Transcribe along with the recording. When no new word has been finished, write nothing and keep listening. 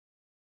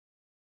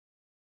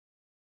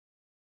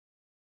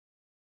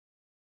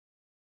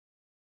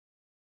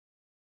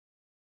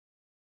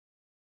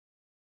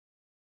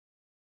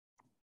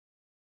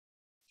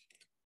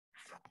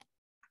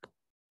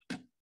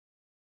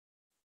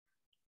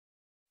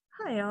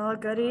Hi, all.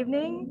 Good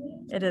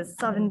evening. It is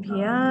 7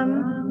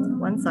 p.m.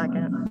 1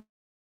 second.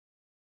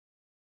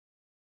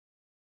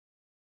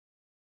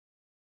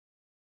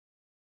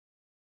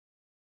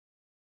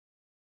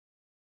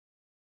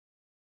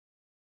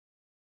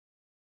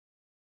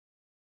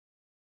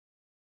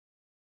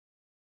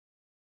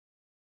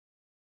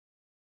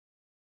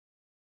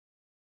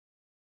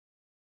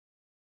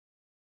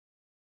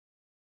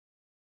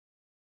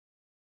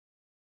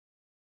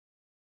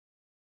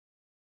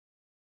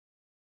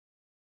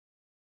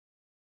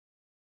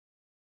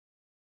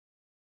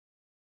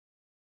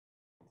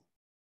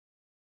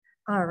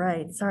 All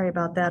right, sorry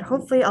about that.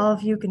 Hopefully all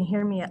of you can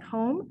hear me at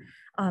home.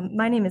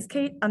 My name is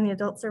Kate. I'm the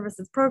Adult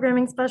Services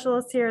Programming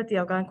Specialist here at the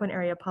Algonquin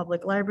Area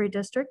Public Library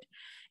District.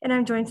 And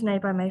I'm joined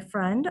tonight by my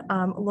friend,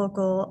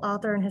 local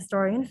author and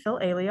historian, Phil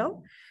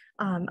Aleo.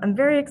 I'm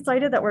very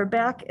excited that we're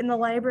back in the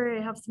library.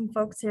 I have some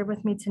folks here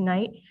with me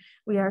tonight.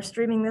 We are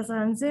streaming this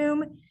on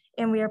Zoom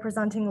and we are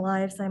presenting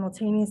live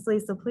simultaneously.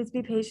 So please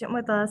be patient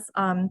with us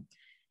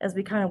as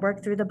we kind of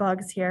work through the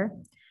bugs here.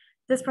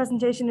 This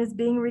presentation is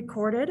being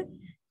recorded.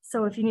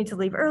 So if you need to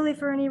leave early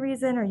for any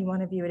reason or you want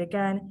to view it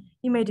again,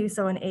 you may do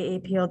so on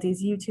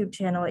AAPLD's YouTube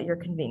channel at your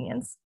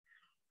convenience.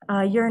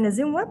 You're in a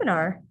Zoom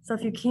webinar, so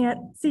if you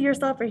can't see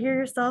yourself or hear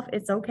yourself,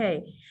 it's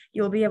okay.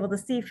 You'll be able to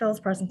see Phil's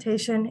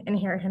presentation and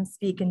hear him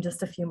speak in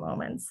just a few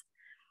moments.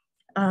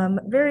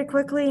 Very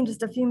quickly, in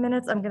just a few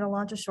minutes, I'm going to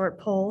launch a short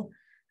poll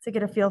to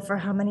get a feel for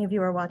how many of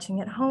you are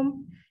watching at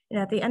home. And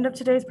at the end of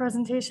today's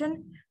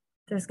presentation,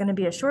 there's going to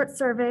be a short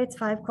survey. It's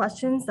 5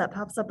 questions that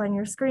pops up on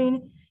your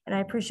screen. And I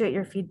appreciate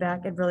your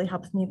feedback. It really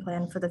helps me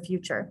plan for the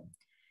future.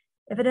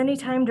 If at any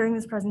time during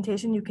this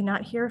presentation you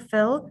cannot hear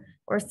Phil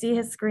or see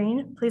his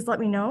screen, please let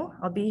me know.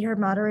 I'll be here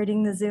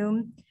moderating the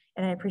Zoom,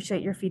 and I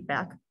appreciate your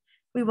feedback.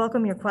 We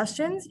welcome your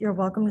questions. You're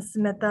welcome to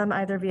submit them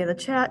either via the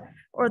chat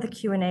or the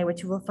Q&A,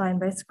 which you will find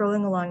by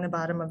scrolling along the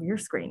bottom of your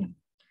screen.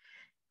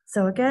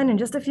 So again, in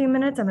just a few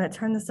minutes, I'm going to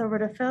turn this over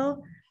to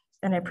Phil,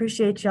 and I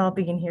appreciate y'all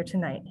being here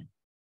tonight.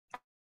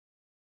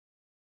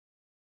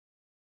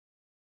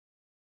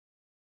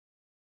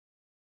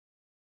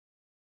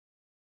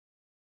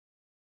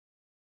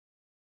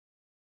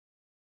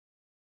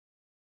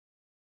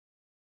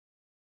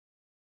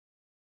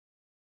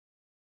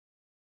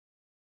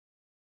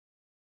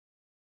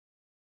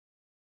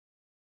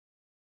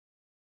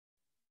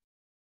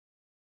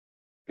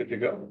 Good to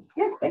go?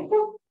 Yeah, thank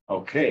you.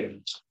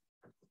 Okay.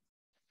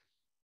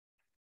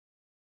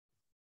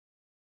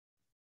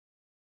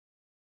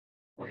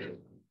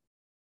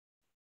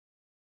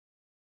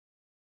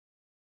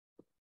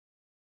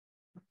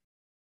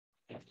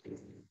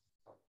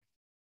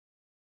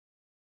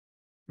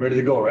 Ready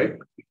to go, right?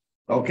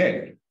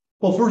 Okay.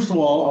 Well, first of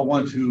all, I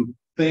want to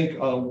thank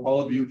all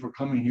of you for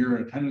coming here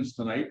in attendance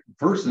tonight. In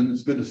person,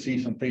 it's good to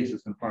see some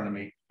faces in front of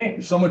me.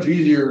 It's so much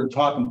easier to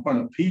talk in front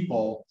of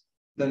people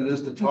than it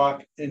is to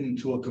talk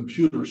into a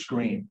computer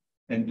screen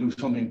and do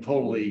something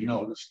totally,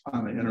 just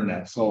on the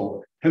internet.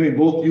 So having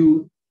both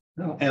you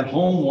at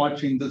home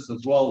watching this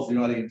as well as the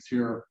audience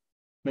here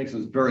makes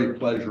us very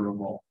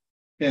pleasurable.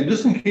 And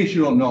just in case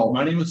you don't know,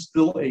 my name is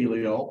Phil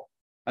Aleo.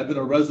 I've been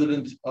a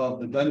resident of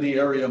the Dundee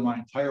area my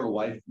entire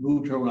life,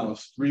 moved here when I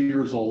was 3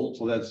 years old.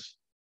 So that's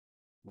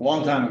a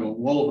long time ago,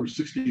 well over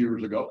 60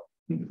 years ago.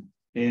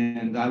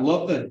 And I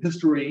love the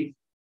history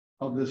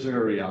of this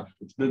area.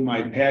 It's been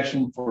my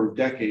passion for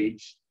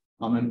decades.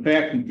 In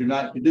fact, if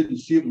you didn't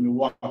see it when you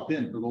walked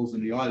in, for those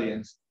in the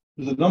audience,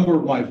 there's a number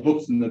of my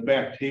books in the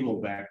back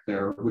table back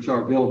there, which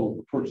are available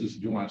for purchase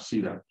if you want to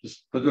see them.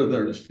 But they're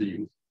there just for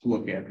you to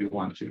look at if you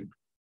want to.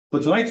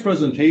 But tonight's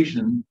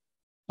presentation,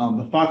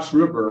 the Fox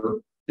River,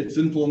 its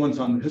influence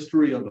on the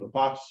history of the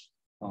Fox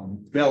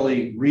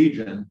Valley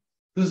region.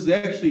 This is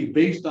actually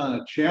based on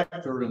a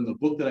chapter in the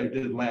book that I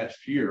did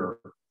last year,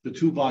 the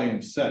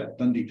 2-volume set,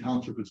 Dundee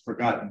Township: Its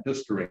Forgotten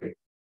History.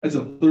 It's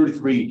a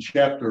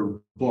 33-chapter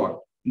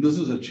book. And this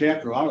is a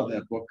chapter out of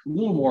that book, a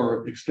little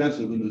more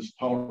extensive than this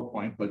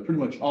PowerPoint, but pretty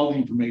much all the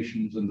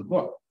information is in the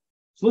book.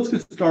 So let's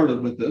get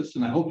started with this,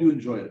 and I hope you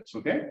enjoy this,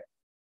 okay?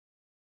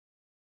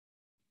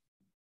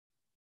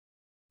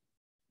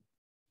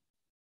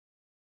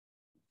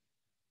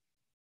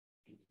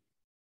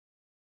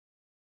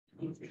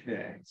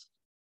 Okay.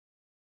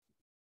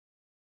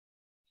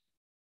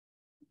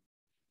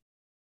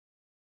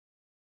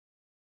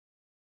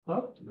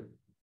 Oh,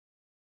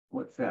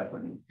 what's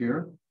happening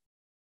here?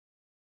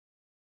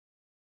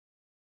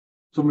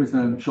 For some reason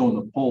I'm showing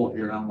the poll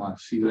here. I don't want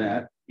to see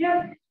that.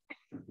 Yeah.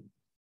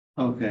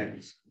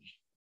 Okay.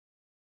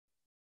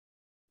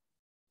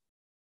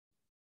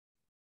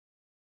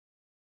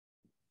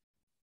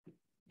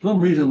 For some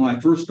reason, when I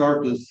first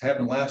started this,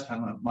 happened last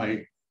time,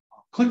 my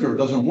clicker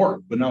doesn't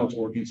work, but now it's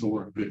working, so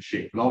we're in good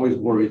shape. It always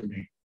worries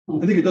me.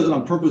 I think it does it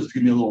on purpose to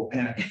give me a little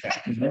panic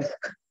attack.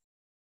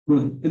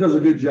 It does a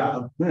good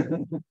job.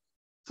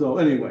 So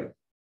anyway,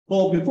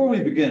 well, before we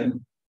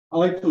begin, I'd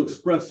like to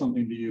express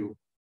something to you.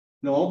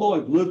 Now, although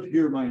I've lived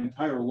here my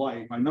entire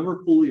life, I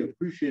never fully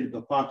appreciated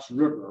the Fox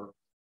River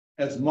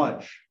as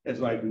much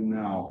as I do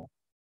now.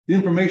 The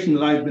information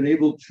that I've been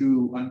able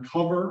to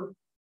uncover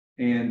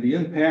and the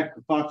impact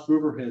the Fox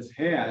River has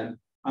had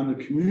on the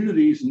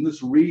communities in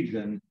this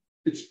region,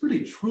 it's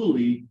pretty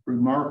truly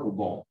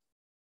remarkable.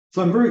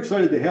 So I'm very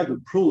excited to have the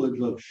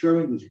privilege of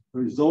sharing the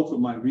results of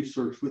my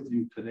research with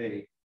you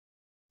today.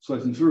 So I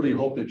sincerely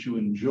hope that you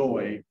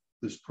enjoy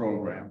this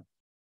program.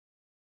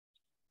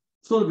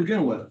 So to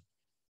begin with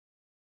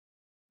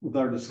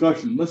our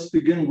discussion, let's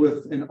begin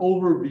with an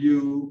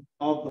overview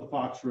of the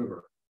Fox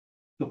River.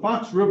 The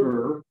Fox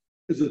River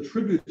is a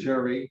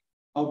tributary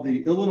of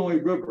the Illinois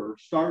River,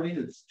 starting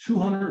its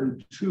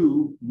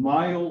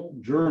 202-mile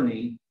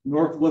journey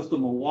northwest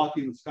of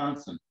Milwaukee,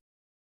 Wisconsin.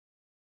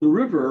 The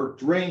river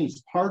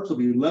drains parts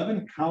of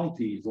 11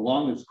 counties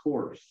along its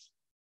course.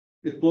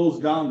 It flows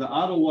down to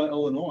Ottawa,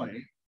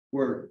 Illinois,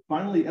 where it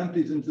finally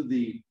empties into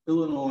the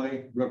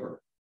Illinois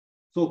River.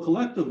 So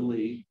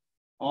collectively,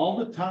 all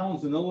the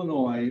towns in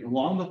Illinois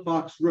along the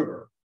Fox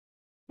River,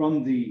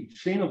 from the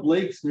chain of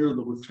lakes near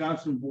the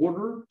Wisconsin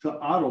border to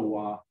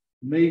Ottawa,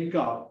 make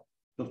up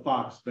the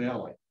Fox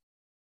Valley.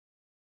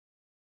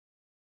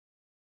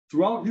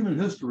 Throughout human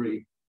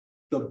history,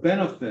 the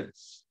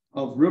benefits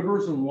of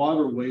rivers and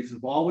waterways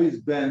have always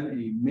been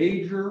a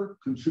major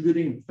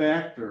contributing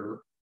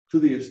factor to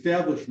the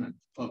establishment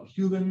of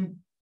human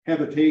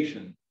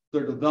habitation,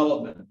 their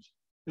development,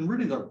 and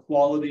really their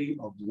quality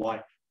of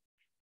life.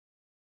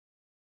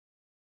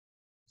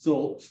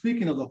 So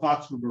speaking of the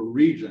Fox River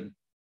region,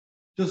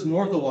 just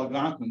north of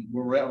Algonquin,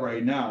 where we're at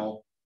right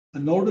now, a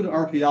noted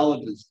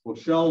archaeologist,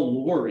 Rochelle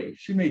Laurie,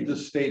 she made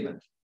this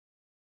statement: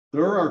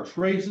 there are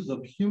traces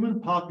of human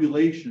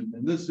population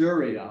in this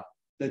area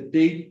that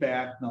date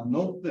back, now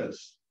note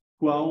this,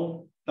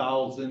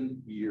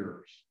 12,000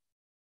 years.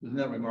 Isn't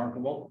that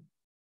remarkable?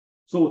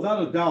 So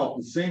without a doubt,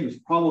 the same is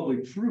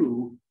probably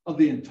true of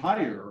the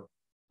entire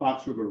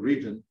Fox River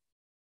region.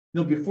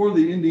 You know, before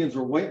the Indians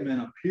or white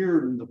men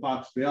appeared in the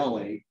Fox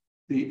Valley,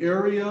 the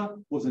area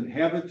was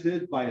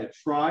inhabited by a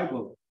tribe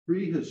of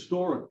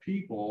prehistoric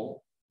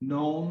people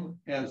known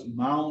as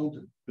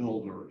mound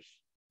builders.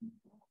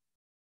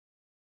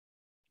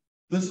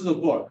 This is a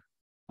book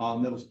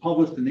that was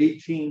published in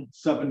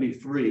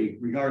 1873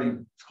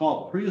 regarding, it's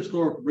called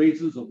Prehistoric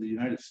Races of the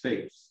United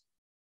States.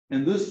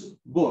 And this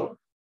book,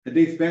 it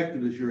dates back to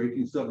this year,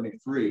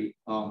 1873,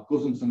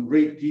 goes into some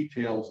great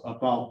details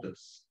about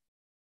this.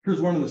 Here's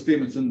one of the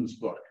statements in this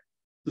book.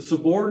 The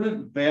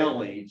subordinate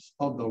valleys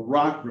of the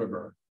Rock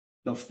River,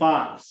 the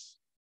Fox,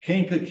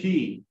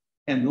 Kankakee,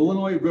 and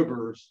Illinois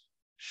rivers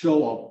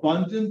show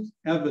abundant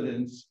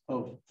evidence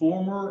of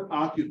former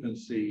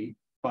occupancy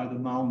by the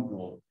mound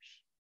builders.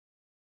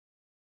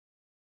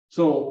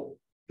 So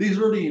these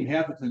early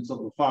inhabitants of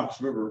the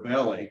Fox River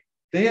Valley,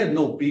 they had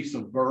no beasts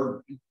of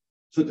burden,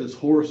 such as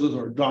horses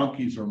or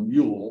donkeys or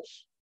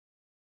mules.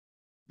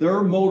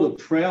 Their mode of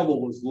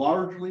travel was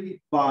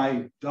largely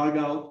by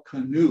dugout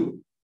canoe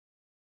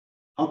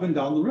up and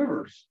down the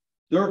rivers.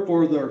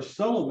 Therefore, their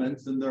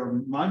settlements and their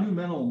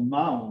monumental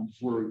mounds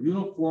were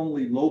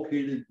uniformly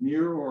located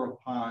near or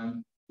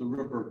upon the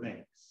river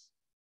banks.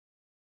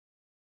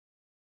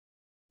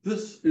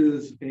 This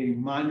is a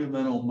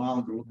monumental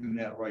mound we're looking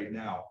at right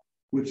now,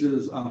 which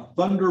is a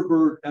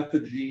Thunderbird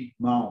effigy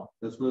mound.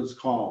 That's what it's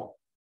called.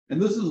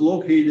 And this is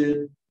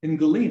located in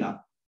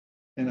Galena,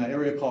 in an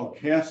area called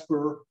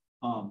Casper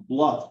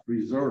Bluff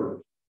Reserve.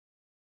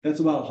 That's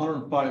about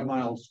 105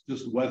 miles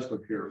just west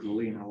of here,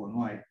 Galena,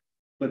 Illinois.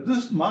 But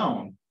this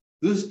mound,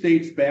 this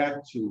dates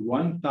back to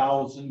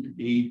 1000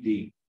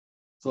 AD.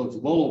 So it's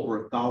well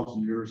over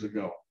 1,000 years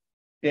ago.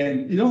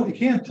 And you know, you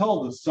can't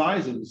tell the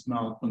size of this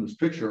mound from this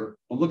picture,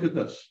 but look at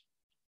this.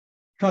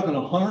 Talking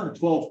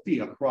 112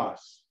 feet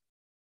across.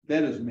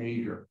 That is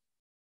major.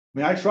 I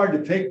mean, I tried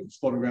to take this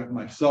photograph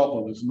myself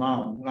of this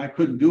mound, and I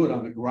couldn't do it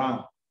on the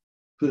ground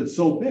because it's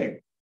so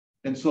big.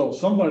 And so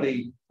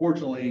somebody,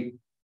 fortunately,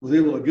 was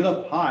able to get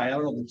up high. I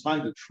don't know if they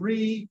climbed a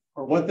tree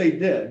or what they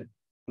did,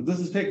 but this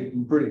is taken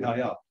from pretty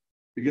high up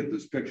to get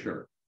this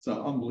picture. It's an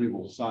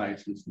unbelievable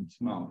size, this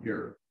mound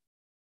here.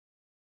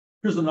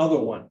 Here's another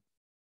one.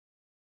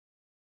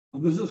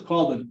 This is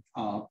called,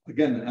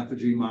 again, an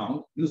effigy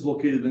mound. This is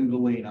located in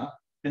Galena.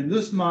 And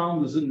this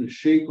mound is in the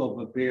shape of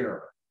a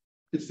bear.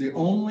 It's the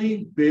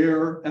only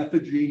bear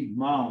effigy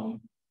mound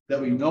that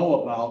we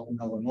know about in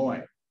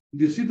Illinois.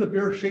 Do you see the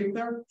bear shape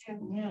there?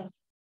 Yeah.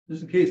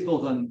 Just in case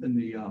those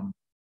in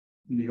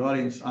the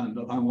audience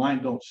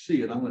online don't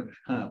see it, I'm going to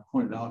kind of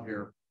point it out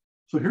here.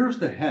 So here's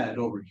the head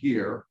over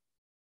here.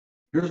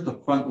 Here's the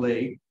front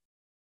leg,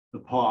 the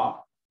paw,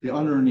 the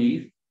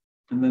underneath,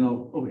 and then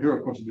over here,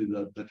 of course, would be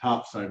the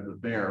top side of the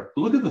bear.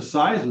 But look at the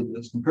size of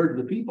this compared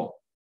to the people.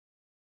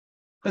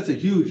 That's a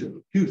huge,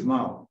 huge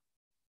mound.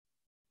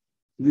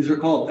 These are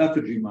called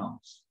effigy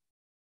mounds.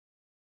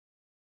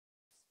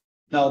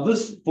 Now,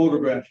 this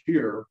photograph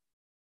here,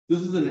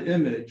 this is an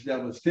image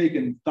that was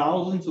taken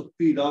thousands of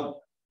feet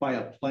up by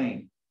a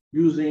plane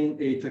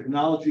using a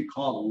technology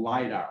called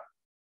LiDAR.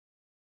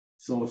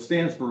 So it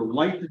stands for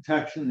light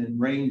detection and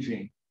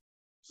ranging.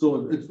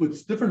 So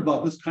what's different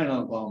about this kind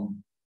of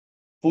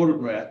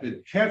photograph,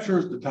 it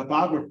captures the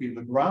topography of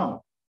the ground.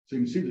 So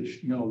you can see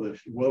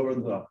whether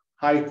the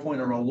high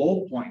point or a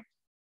low point.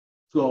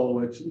 So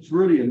it's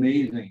really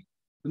amazing.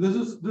 And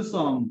this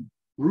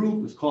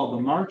group is called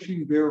the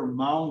Marching Bear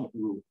Mound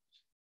Group.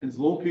 It's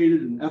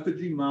located in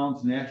Effigy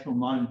Mounds National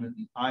Monument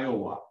in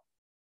Iowa.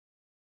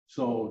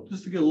 So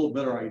just to get a little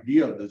better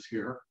idea of this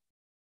here,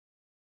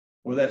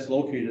 where that's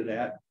located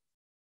at.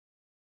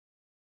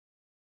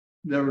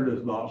 There it is,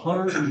 about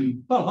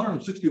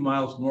 160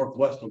 miles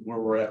northwest of where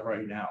we're at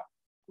right now.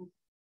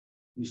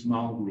 This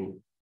mound group.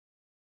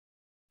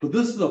 But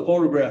this is a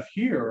photograph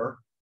here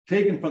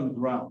taken from the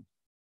ground.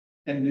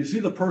 And you see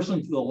the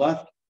person to the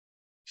left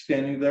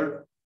standing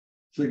there?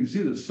 So you can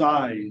see the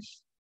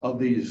size of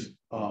these,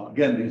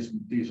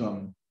 again, these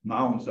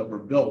mounds that were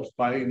built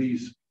by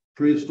these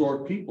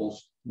prehistoric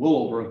peoples well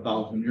over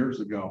 1,000 years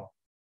ago.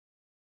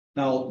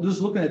 Now,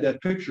 just looking at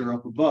that picture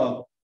up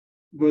above,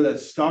 where that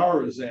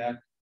star is at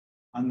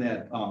on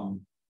that,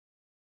 I'm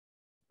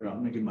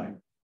making my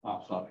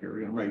pops up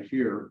here, right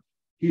here.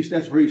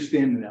 That's where he's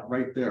standing at,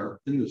 right there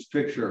in this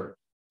picture.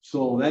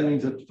 So that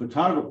means that the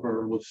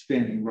photographer was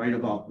standing right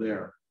about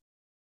there.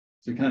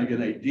 So you kind of get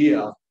an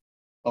idea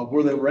of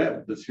where they were at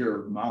with this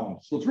here mound.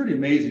 So it's really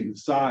amazing the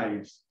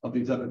size of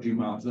these effigy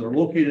mounds that are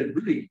located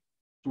really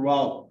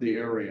throughout the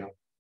area.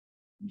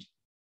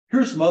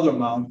 Here's some other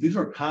mounds. These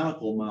are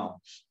conical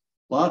mounds.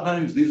 A lot of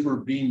times these were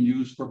being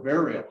used for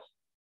burial.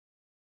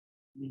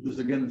 This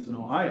again is in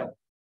Ohio.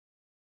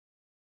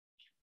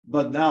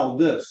 But now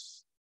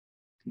this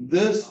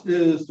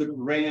is the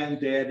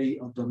granddaddy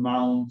of the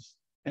mounds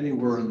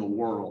anywhere in the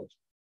world.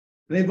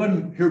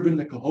 Anybody here been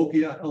to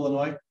Cahokia,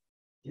 Illinois?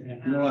 Yeah.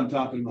 You know what I'm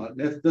talking about.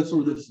 That's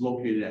where this is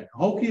located at.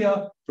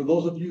 Cahokia, for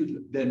those of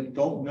you that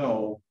don't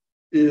know,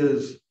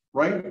 is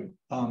right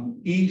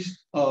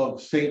east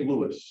of St.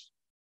 Louis.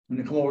 When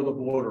you come over the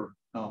border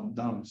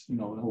down, in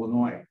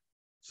Illinois.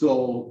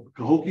 So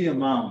Cahokia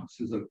Mounds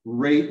is a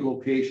great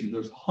location.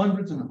 There's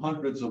hundreds and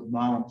hundreds of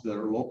mounds that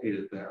are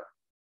located there.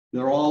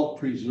 They're all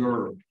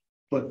preserved.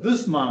 But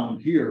this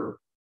mound here,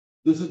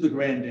 this is the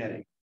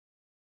granddaddy.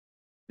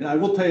 And I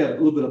will tell you a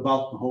little bit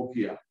about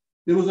Cahokia.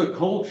 It was a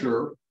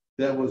culture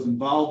that was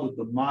involved with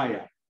the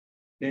Maya.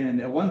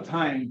 And at one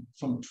time,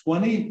 some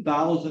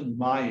 20,000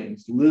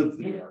 Mayans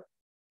lived there,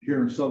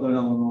 here in Southern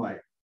Illinois,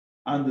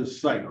 on this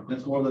site.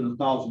 That's more than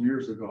 1,000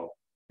 years ago.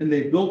 And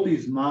they built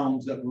these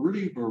mounds that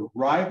really were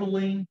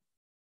rivaling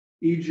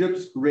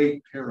Egypt's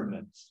Great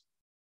Pyramids.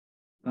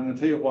 And I'm going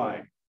to tell you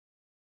why.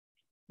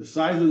 The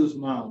size of this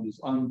mound is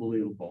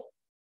unbelievable.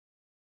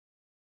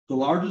 The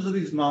largest of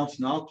these mounds,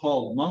 now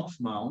called Monk's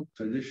Mound,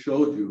 I just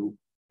showed you,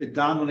 it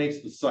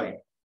dominates the site.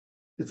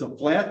 It's a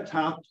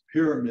flat-topped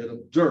pyramid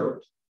of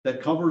dirt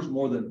that covers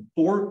more than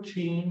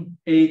 14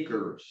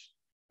 acres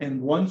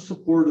and once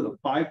supported a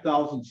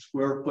 5,000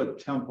 square foot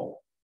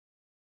temple.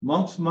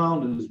 Monk's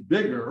Mound is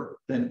bigger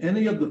than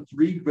any of the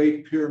 3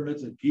 great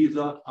pyramids at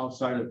Giza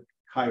outside of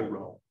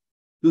Cairo.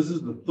 This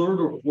is the 3rd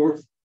or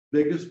 4th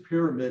biggest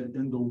pyramid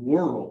in the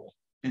world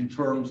in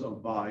terms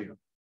of volume.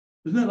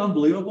 Isn't that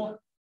unbelievable?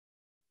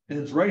 And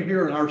it's right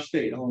here in our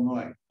state,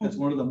 Illinois. That's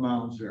one of the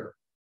mounds here.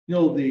 You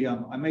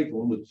know, I may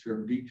go into this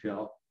here in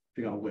detail. I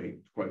think I'll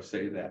wait before I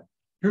say that.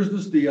 Here's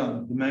just the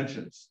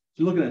dimensions.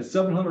 So you're looking at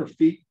 700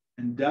 feet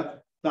in depth,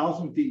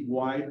 1,000 feet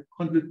wide,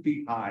 100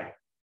 feet high.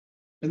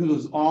 And it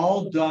was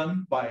all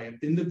done by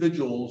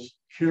individuals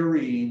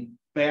carrying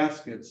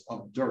baskets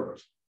of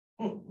dirt.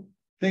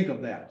 Think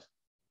of that.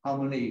 How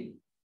many?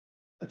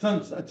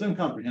 It's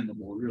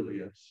incomprehensible, it really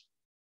is.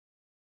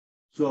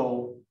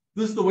 So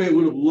this is the way it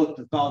would have looked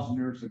 1,000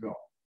 years ago.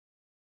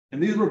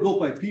 And these were built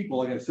by people,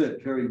 like I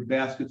said, carrying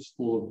baskets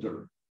full of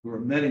dirt. There were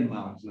many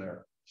mounds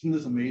there. Isn't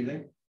this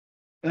amazing?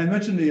 And I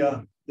mentioned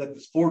that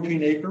it's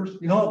 14 acres.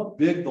 You know how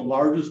big the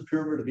largest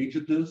pyramid of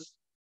Egypt is?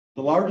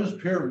 The largest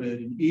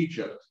pyramid in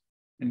Egypt,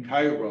 in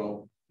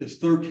Cairo, is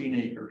 13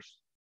 acres.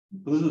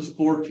 This is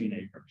 14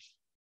 acres.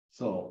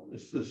 So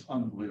it's this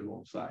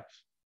unbelievable size.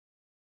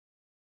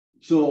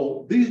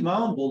 So these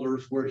mound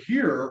builders were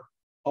here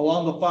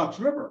along the Fox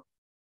River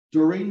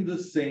during the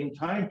same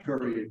time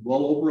period,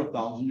 well over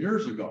 1,000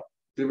 years ago.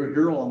 They were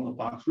here along the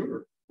Fox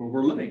River where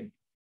we're living.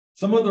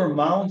 Some of their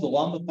mounds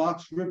along the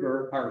Fox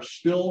River are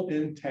still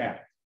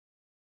intact.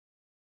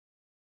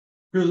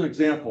 Here's an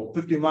example,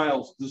 50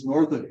 miles just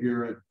north of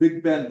here at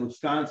Big Bend,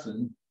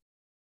 Wisconsin,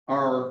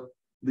 are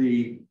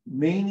the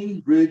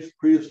Maney Ridge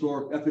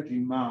prehistoric effigy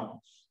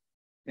mounds.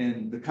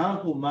 And the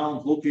conical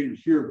mounds located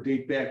here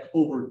date back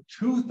over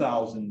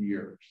 2,000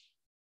 years.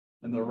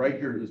 And they're right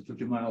here, just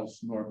 50 miles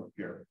north of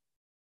here.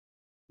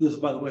 This,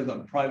 by the way, is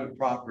on private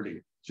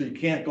property, so you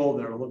can't go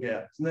there and look at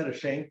it. Isn't that a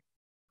shame?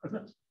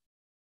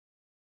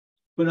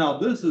 But now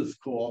this is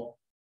cool.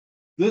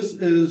 This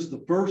is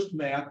the first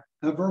map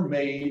ever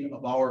made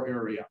of our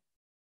area.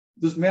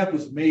 This map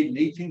was made in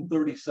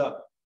 1837.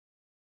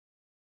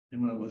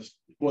 And when it was,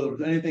 before there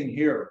was anything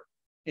here.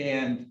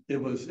 And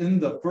it was in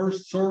the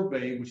first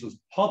survey, which was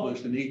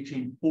published in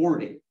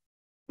 1840.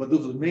 But this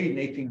was made in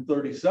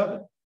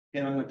 1837.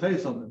 And I'm going to tell you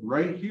something,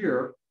 right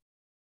here,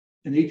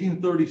 in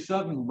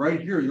 1837,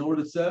 right here, you know what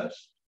it says?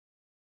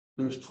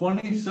 There's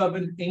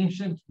 27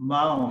 ancient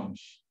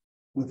mounds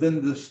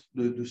within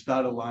the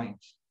dotted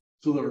lines.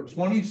 So there are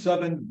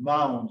 27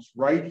 mounds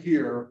right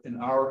here in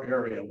our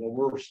area where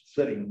we're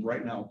sitting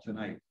right now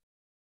tonight.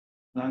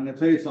 And I'm going to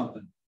tell you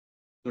something,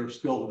 they're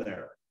still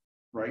there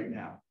right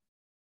now.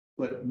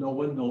 But no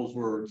one knows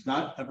where. It's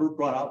not ever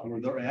brought out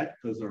where they're at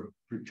because they're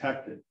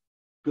protected.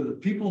 Because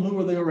if people knew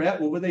where they were at,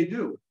 what would they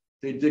do?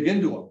 They dig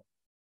into them.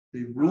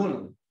 They ruin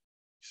them.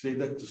 Say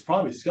that there's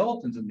probably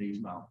skeletons in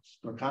these mounds.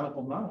 They're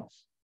conical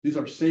mounds. These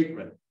are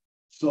sacred.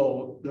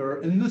 So they're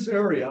in this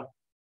area,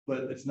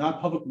 but it's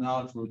not public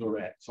knowledge where they're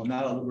at. So I'm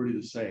not at liberty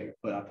to say,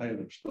 but I'll tell you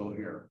they're still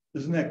here.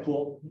 Isn't that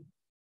cool?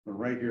 They're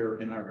right here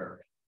in our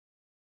area.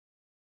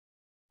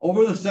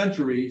 Over the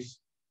centuries,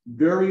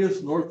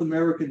 various North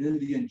American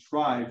Indian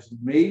tribes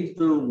made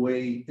their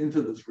way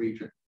into this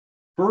region.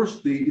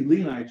 First, the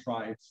Illini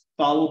tribes,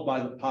 followed by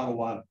the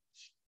Potawatomis.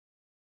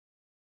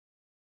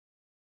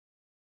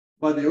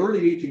 By the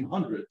early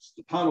 1800s,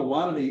 the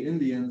Potawatomi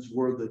Indians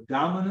were the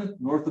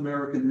dominant North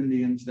American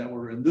Indians that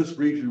were in this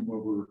region where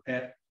we're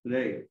at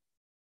today.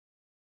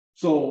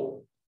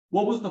 So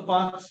what was the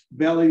Fox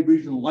Valley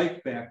region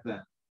like back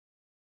then?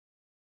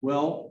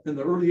 Well, in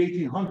the early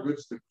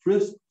 1800s, the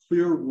crisp,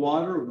 clear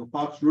water of the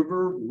Fox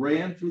River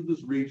ran through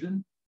this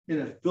region, and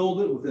it filled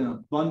it with an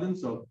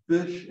abundance of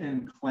fish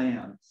and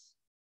clams.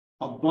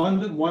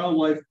 Abundant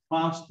wildlife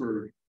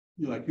prospered,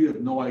 like you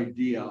have no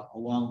idea,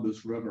 along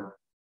this river.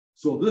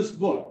 So this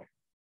book,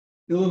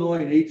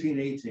 Illinois in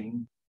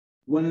 1818,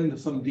 went into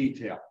some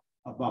detail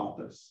about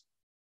this.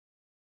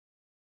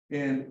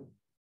 And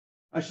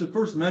I should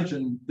first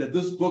mention that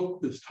this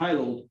book is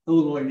titled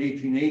Illinois in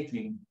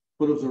 1818,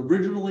 but it was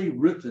originally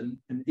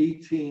written in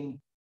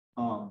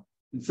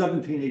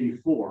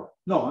 1784.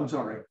 No, I'm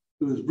sorry.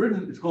 It was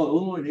written, it's called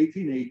Illinois in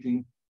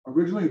 1818,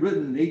 originally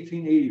written in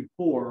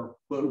 1884,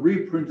 but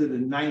reprinted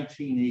in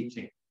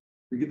 1918.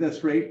 You get that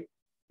straight?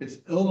 It's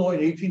Illinois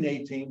in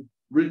 1818,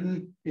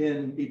 written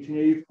in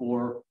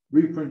 1884,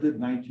 reprinted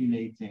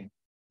 1918.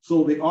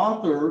 So the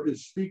author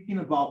is speaking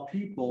about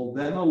people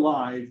then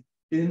alive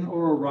in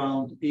or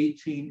around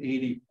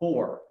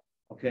 1884,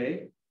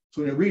 okay?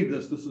 So when you read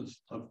this, this is,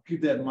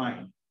 keep that in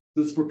mind.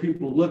 This is for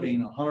people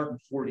living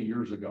 140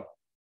 years ago.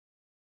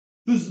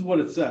 This is what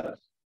it says.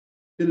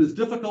 It is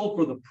difficult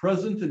for the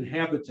present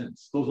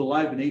inhabitants, those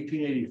alive in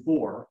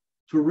 1884,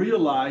 to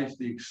realize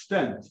the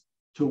extent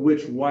to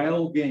which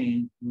wild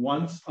game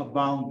once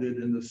abounded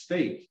in the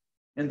state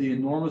and the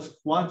enormous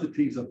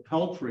quantities of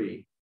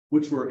peltry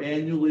which were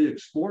annually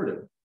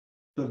exported.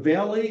 The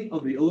valley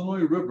of the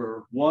Illinois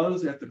River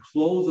was, at the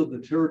close of the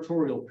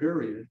territorial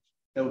period,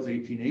 that was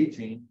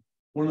 1818,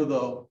 one of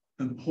the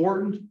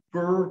important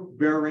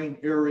fur-bearing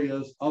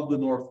areas of the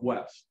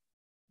Northwest.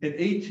 In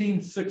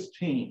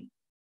 1816,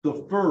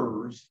 the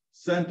furs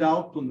sent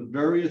out from the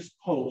various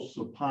posts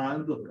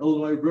upon the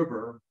Illinois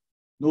River,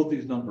 note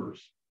these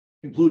numbers,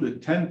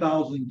 included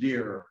 10,000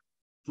 deer,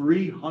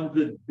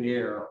 300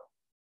 bear,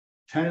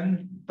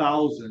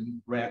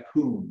 10,000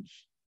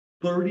 raccoons,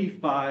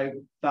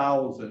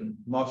 35,000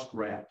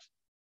 muskrat,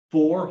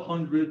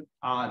 400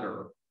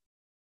 otter,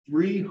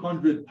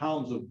 300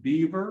 pounds of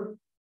beaver,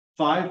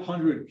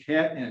 500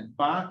 cat and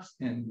fox,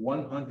 and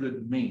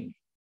 100 mink.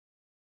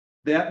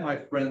 That, my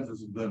friends,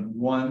 has been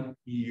 1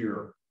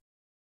 year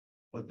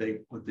what they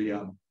were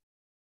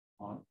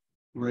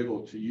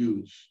able to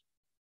use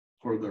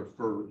for their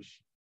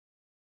furs.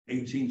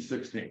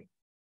 1816.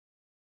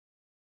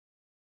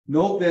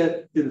 Note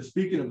that it is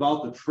speaking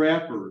about the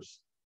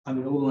trappers on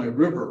the Illinois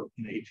River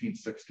in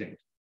 1816.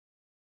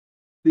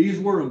 These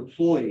were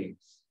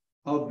employees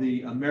of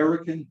the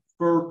American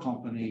Fur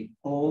Company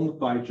owned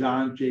by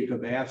John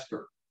Jacob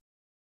Astor.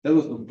 That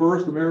was the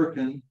first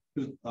American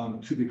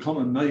to become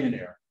a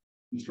millionaire,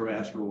 Mr.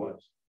 Astor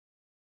was.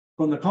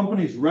 From the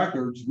company's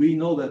records, we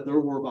know that there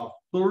were about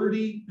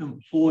 30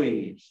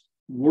 employees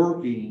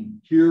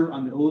working here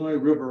on the Illinois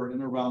River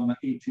in around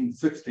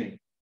 1816.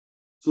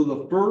 So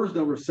the furs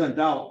that were sent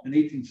out in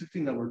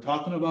 1816 that we're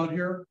talking about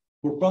here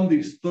were from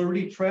these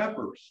 30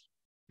 trappers.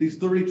 These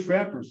 30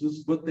 trappers, this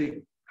is what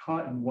they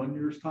caught in 1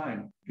 year's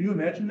time. Can you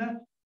imagine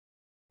that?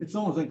 It's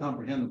almost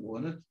incomprehensible,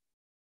 isn't it?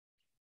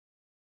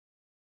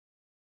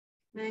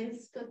 Can I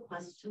ask a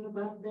question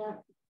about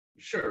that?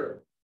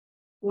 Sure.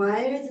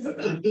 Why is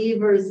the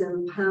beavers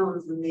in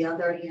pounds and the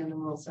other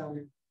animals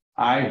are?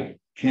 I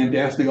can't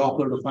ask the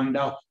author to find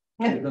out.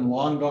 They've been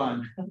long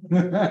gone.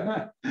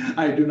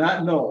 I do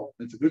not know.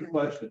 It's a good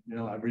question. You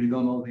know, I really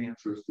don't know the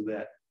answers to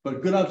that,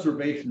 but good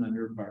observation on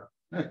your part.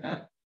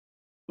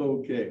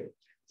 Okay.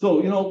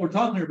 So, you know, we're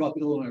talking here about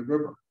the Illinois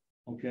River.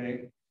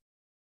 Okay.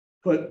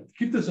 But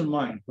keep this in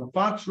mind. The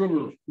Fox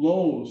River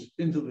flows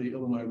into the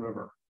Illinois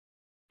River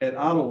at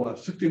Ottawa,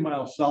 60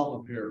 miles south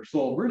of here.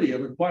 So really,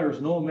 it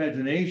requires no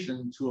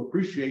imagination to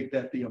appreciate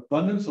that the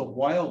abundance of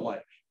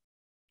wildlife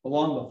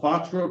along the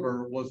Fox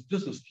River was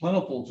just as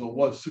plentiful as it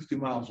was 60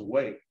 miles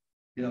away.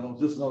 You know,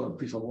 just another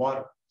piece of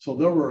water. So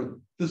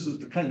this is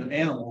the kind of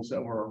animals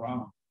that were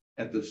around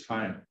at this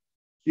time,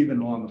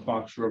 even along the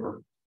Fox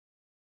River.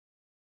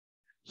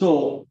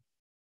 So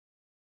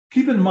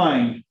keep in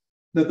mind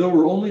that there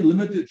were only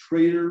limited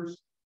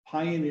traders,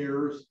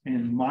 pioneers,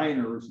 and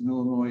miners in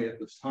Illinois at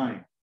this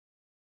time.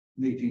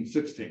 in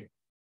 1816.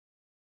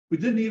 We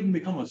didn't even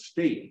become a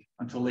state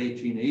until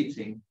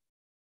 1818.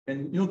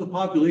 And you know what the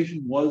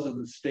population was of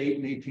the state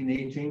in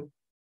 1818?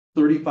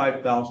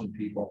 35,000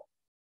 people.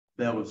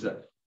 That was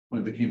it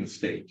when it became a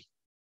state.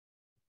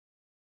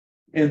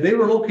 And they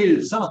were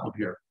located south of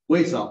here,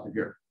 way south of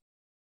here.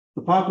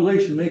 The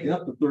population making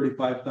up the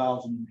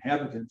 35,000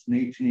 inhabitants in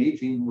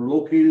 1818 were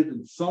located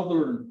in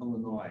southern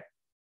Illinois.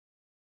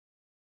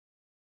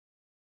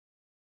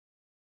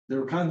 They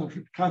were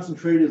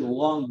concentrated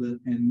along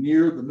and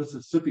near the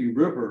Mississippi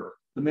River,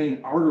 the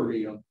main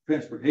artery of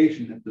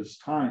transportation at this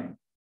time.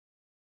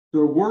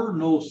 There were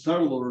no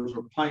settlers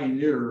or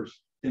pioneers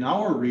in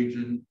our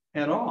region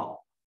at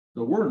all.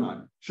 There were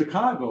none.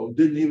 Chicago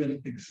didn't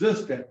even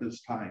exist at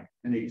this time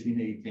in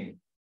 1818.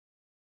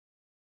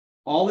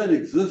 All that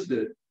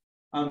existed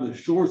on the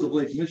shores of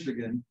Lake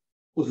Michigan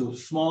was a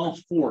small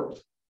fort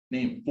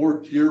named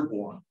Fort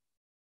Dearborn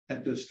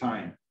at this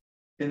time.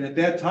 And at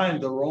that time,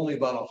 there were only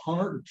about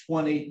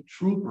 120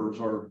 troopers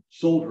or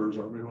soldiers,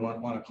 or whatever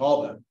you want to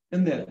call them,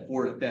 in that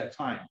fort at that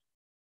time,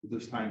 at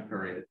this time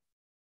period.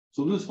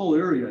 So this whole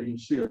area you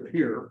see up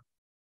here,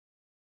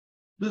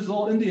 this is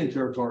all Indian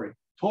territory,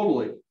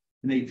 totally,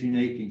 in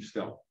 1818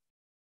 still.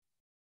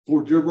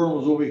 Fort Dearborn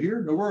was over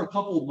here. There were a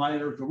couple of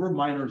miners. There were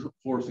miners, of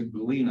course, in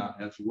Galena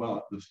as well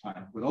at this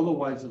time, but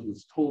otherwise it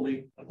was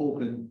totally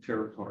open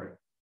territory.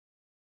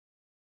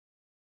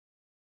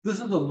 This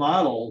is a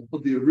model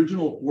of the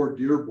original Fort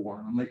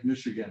Dearborn on Lake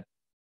Michigan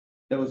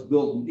that was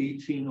built in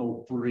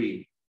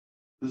 1803.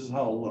 This is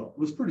how it looked.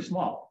 It was pretty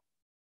small.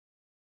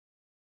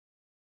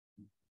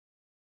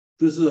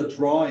 This is a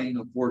drawing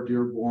of Fort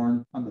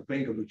Dearborn on the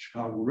bank of the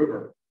Chicago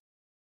River.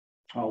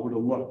 How it would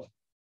have looked.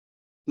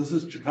 This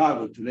is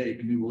Chicago today.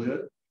 Can you believe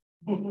it?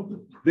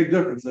 Big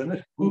difference, isn't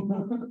it?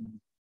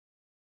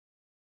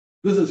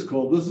 This is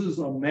cool. This is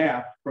a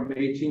map from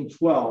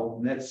 1812,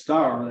 and that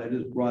star that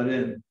is brought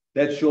in,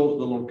 that shows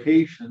the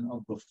location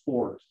of the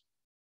fort.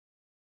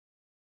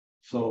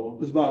 So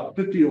it's about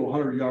 50 to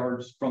 100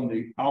 yards from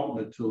the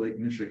outlet to Lake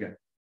Michigan.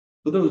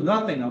 But there was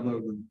nothing other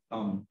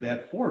than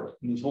that fort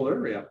in this whole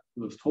area.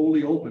 It was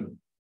totally open.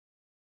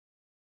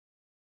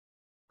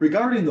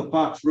 Regarding the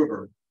Fox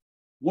River,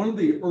 one of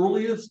the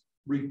earliest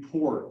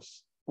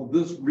reports of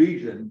this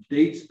region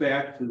dates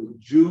back to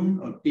June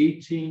of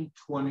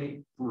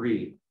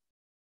 1823.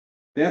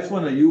 That's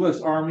when a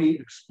U.S. Army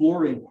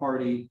exploring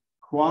party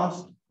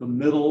crossed the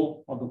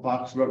middle of the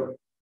Fox River.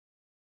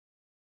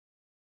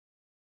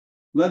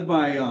 Led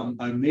by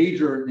a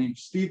major named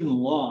Stephen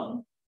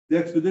Long, the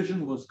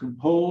expedition was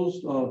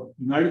composed of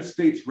United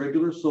States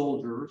regular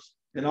soldiers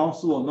and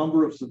also a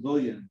number of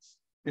civilians.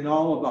 In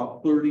all,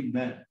 about 30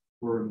 men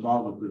were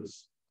involved with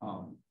this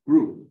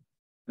group.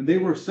 And they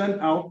were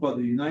sent out by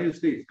the United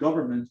States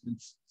government in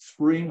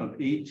spring of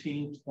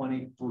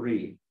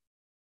 1823.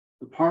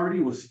 The party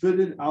was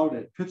fitted out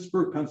at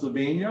Pittsburgh,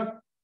 Pennsylvania,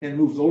 and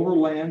moves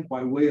overland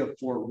by way of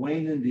Fort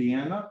Wayne,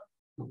 Indiana,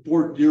 to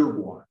Fort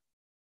Dearborn.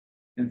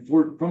 And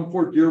from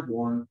Fort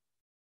Dearborn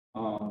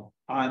on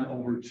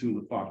over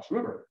to the Fox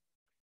River.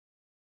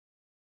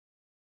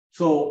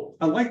 So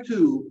I'd like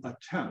to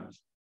attempt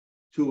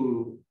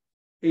to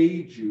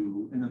aid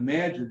you in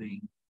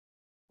imagining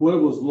what it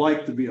was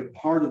like to be a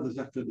part of this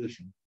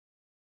expedition.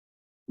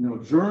 You know,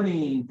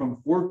 journeying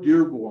from Fort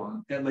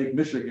Dearborn at Lake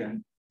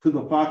Michigan to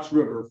the Fox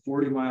River,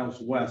 40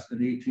 miles west in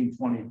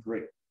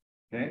 1823.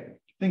 Okay,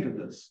 think of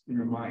this in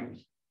your mind.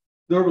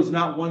 There was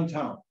not one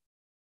town.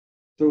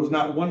 There was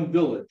not one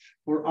village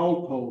or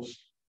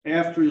outpost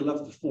after you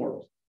left the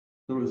fort.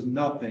 There was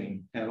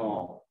nothing at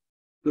all.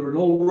 There were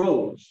no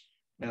roads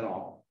at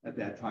all at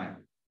that time.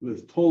 It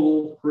was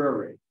total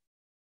prairie.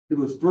 It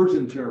was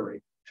virgin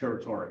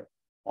territory.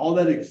 All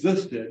that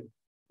existed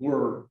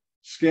were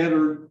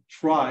scattered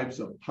tribes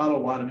of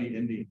Potawatomi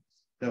Indians.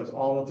 That was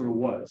all that there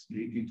was in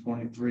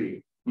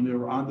 1823 when they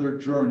were on their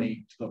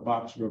journey to the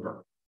Fox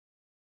River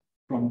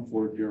from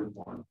Fort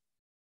Dearborn.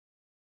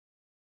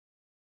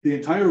 The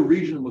entire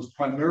region was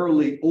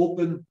primarily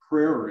open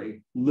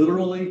prairie,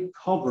 literally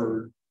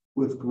covered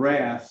with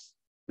grass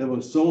that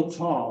was so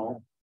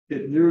tall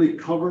it nearly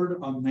covered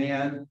a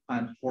man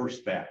on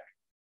horseback.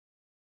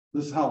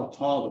 This is how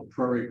tall the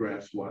prairie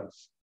grass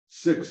was,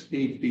 6 to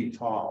 8 feet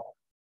tall,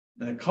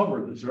 and it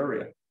covered this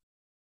area.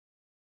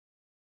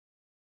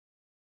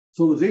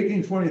 So this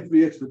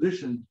 1823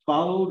 expedition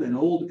followed an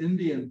old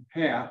Indian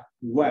path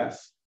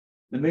west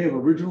that may have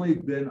originally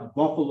been a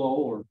buffalo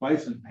or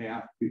bison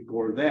path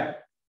before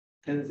that.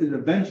 And it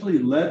eventually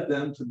led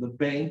them to the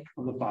bank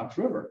of the Fox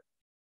River.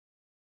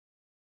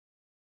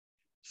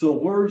 So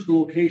where's the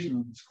location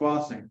of this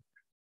crossing?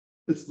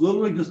 It's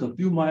literally just a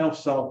few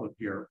miles south of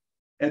here,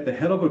 at the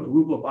head of a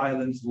group of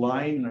islands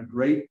lying in a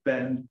great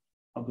bend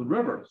of the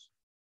rivers.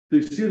 So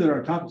you see that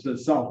our top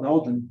says South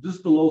Elgin,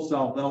 just below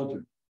South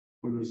Elgin,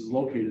 where this is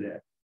located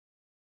at.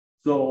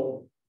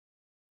 So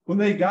when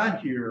they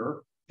got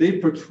here, they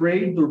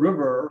portrayed the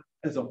river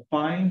as a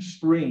fine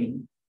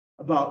stream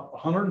about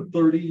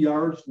 130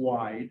 yards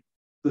wide,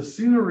 the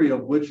scenery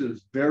of which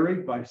is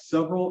varied by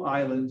several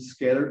islands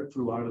scattered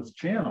throughout its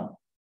channel.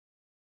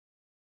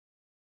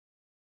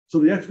 So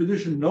the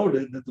expedition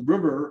noted that the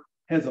river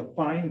has a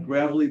fine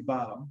gravelly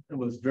bottom and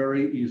was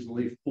very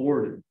easily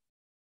forded.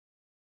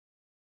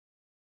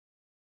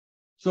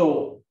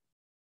 So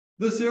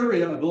this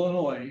area of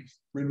Illinois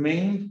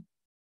remained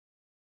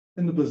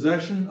in the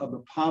possession of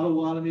the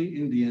Potawatomi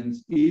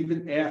Indians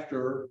even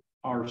after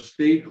our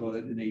statehood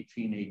in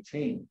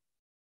 1818.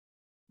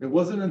 It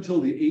wasn't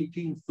until the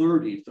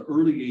 1830s, the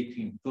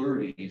early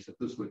 1830s, that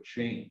this would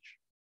change.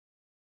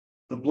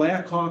 The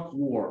Black Hawk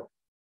War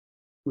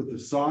with the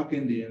Sauk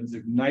Indians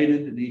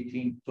ignited in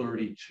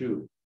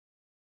 1832.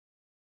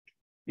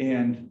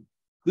 And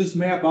this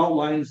map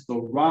outlines the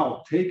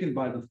route taken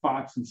by the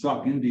Fox and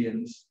Sauk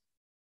Indians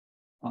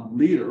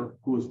leader,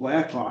 who was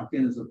Black Hawk,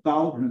 and his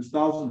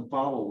 1,000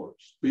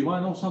 followers. But you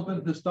want to know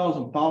something? His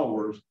 1,000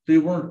 followers, they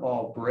weren't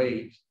all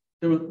braves.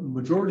 The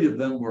majority of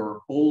them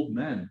were old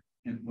men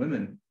and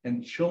women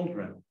and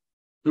children.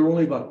 There were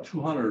only about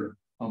 200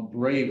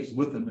 braves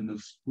with him in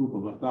this group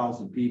of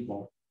 1,000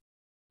 people.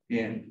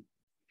 And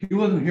he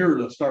wasn't here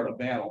to start a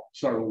battle,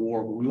 start a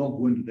war, but we won't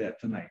go into that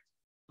tonight.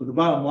 But the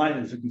bottom line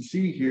is, you can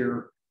see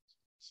here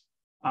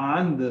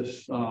on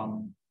this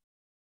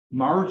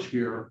march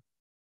here,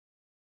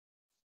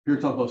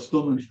 talk about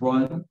Stillman's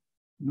Run,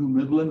 New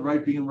Midland,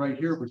 right, being right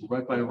here, which is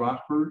right by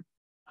Rockford,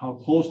 how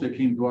close they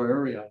came to our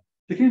area.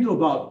 They came to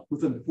about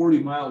within 40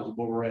 miles of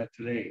where we're at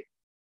today.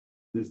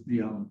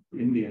 The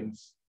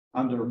Indians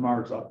on their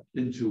march up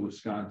into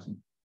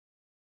Wisconsin.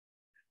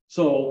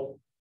 So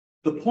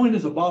the point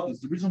is about this,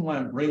 the reason why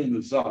I'm bringing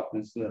this up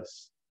is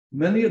this.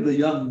 Many of the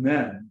young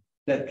men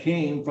that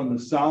came from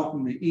the South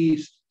and the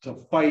East to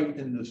fight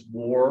in this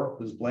war,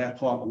 this Black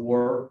Hawk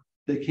War,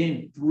 they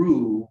came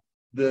through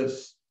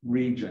this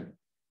region.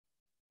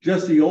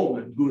 Jesse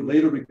Oatman, who would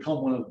later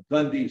become one of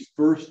Dundee's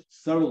first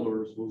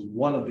settlers, was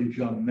one of these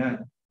young men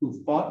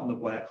who fought in the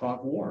Black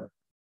Hawk War.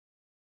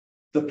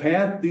 The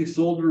path these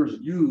soldiers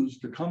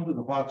used to come to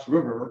the Fox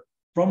River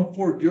from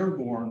Fort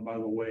Dearborn, by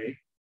the way,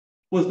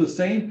 was the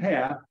same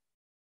path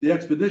the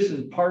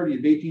expedition party of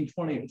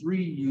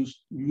 1823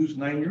 used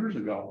 9 years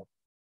ago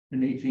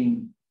in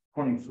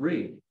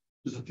 1823,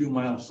 just a few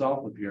miles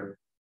south of here.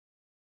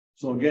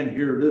 So again,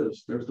 here it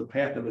is. There's the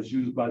path that was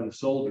used by the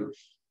soldiers.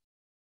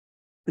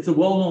 It's a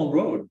well-known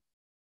road.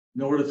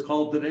 You know what it's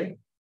called today?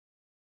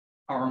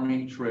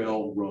 Army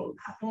Trail Road.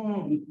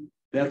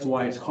 That's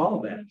why it's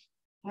called that.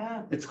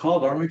 It's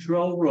called Army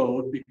Trail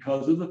Road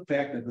because of the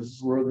fact that this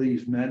is where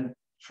these men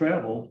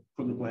traveled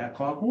for the Black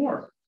Hawk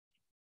War.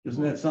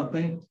 Isn't that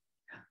something?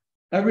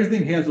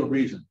 Everything has a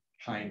reason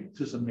behind it. It's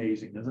just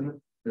amazing, isn't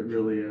it? It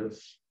really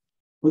is.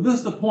 But this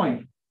is the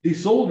point.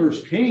 These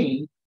soldiers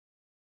came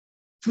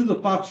to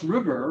the Fox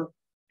River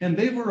and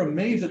they were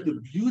amazed at the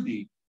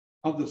beauty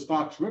of this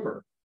Fox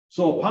River.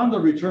 So upon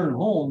their return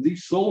home,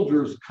 these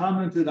soldiers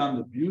commented on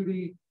the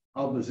beauty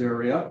of this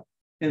area.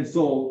 And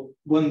so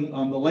when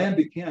the land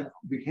began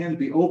to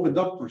be opened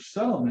up for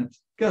settlement,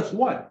 guess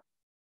what?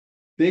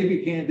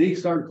 They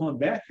started coming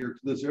back here to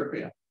this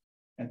area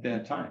at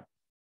that time.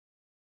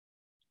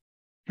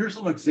 Here's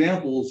some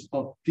examples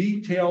of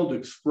detailed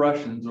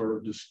expressions or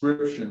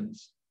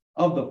descriptions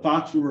of the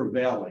Fox River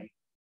Valley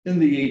in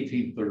the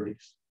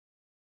 1830s.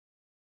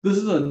 This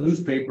is a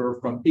newspaper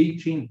from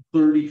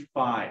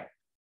 1835,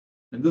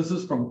 and this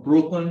is from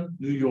Brooklyn,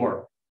 New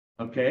York,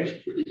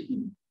 okay?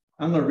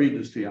 I'm going to read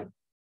this to you,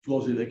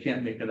 for those of you that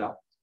can't make it up.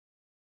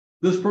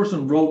 This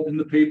person wrote in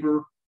the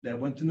paper that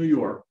went to New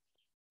York,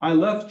 I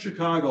left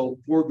Chicago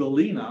for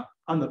Galena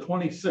on the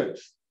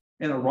 26th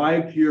and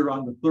arrived here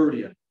on the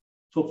 30th.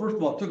 So first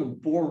of all, it took them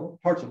 4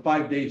 parts of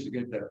 5 days to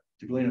get there,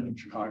 to Galena from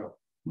Chicago.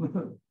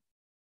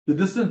 The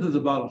distance is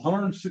about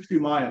 160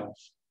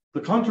 miles.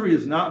 The country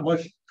is not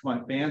much to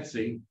my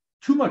fancy,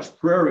 too much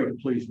prairie to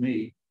please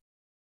me,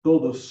 though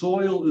the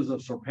soil is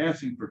of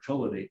surpassing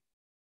fertility.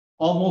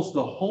 Almost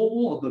the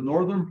whole of the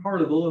northern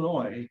part of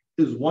Illinois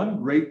is one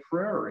great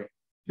prairie.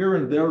 Here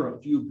and there a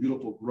few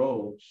beautiful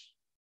groves.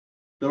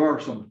 There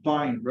are some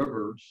fine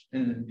rivers,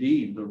 and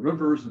indeed the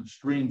rivers and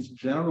streams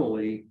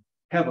generally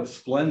have a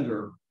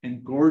splendor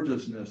and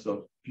gorgeousness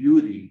of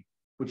beauty,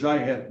 which I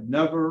have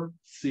never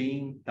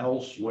seen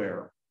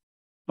elsewhere.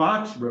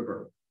 Fox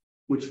River,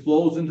 which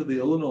flows into the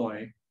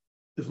Illinois,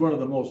 is one of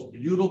the most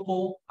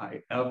beautiful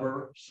I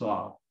ever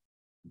saw.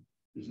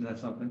 Isn't that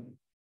something?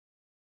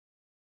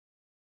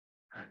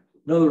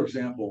 Another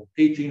example,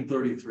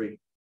 1833.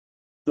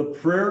 The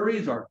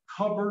prairies are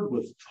covered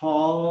with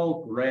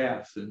tall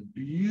grass and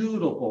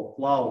beautiful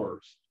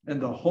flowers,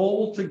 and the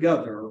whole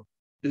together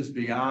is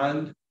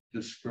beyond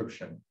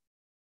description.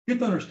 You have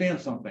to understand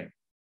something.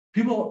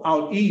 People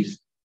out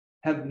east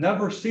have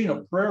never seen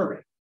a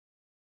prairie.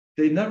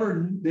 They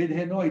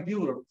had no idea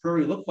what a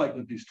prairie looked like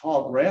with these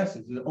tall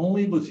grasses. It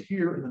only was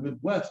here in the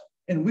Midwest.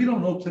 And we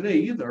don't know today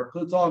either,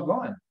 because it's all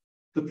gone.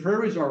 The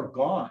prairies are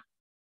gone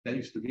that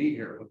used to be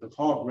here with the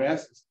tall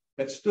grasses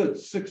that stood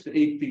 6 to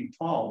 8 feet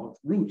tall with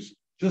roots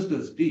just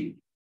as deep.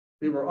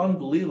 They were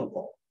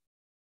unbelievable.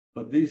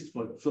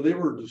 So they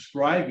were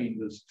describing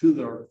this to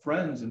their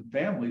friends and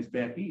families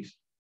back east.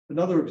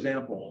 Another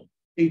example,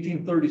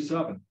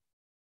 1837.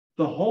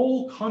 The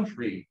whole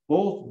country,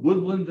 both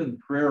woodland and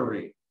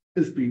prairie,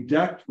 is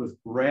bedecked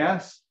with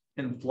grass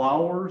and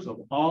flowers of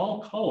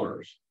all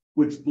colors,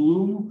 which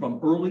bloom from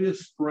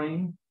earliest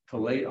spring to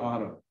late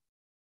autumn.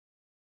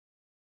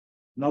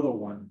 Another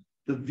one,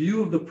 the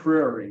view of the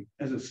prairie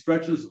as it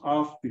stretches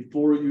off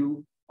before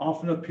you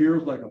often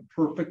appears like a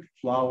perfect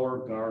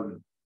flower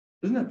garden.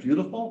 Isn't that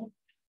beautiful?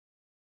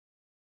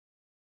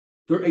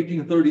 They're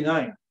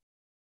 1839.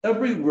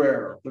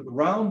 Everywhere, the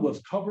ground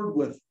was covered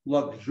with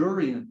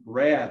luxuriant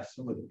grass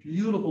and with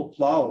beautiful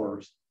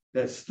flowers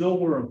that still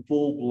were in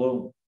full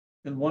bloom.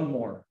 And one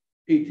more,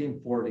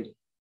 1840.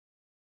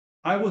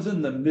 I was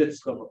in the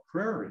midst of a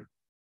prairie.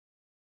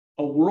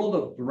 A world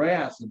of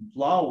grass and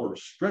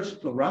flowers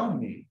stretched around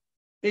me.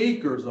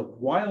 Acres of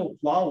wild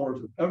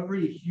flowers of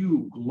every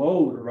hue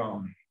glowed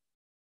around me.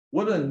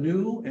 What a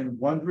new and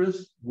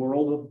wondrous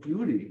world of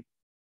beauty.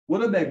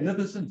 What a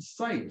magnificent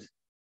sight.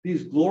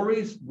 These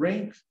glorious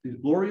ranks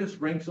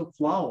of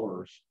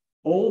flowers.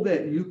 Oh,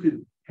 that you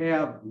could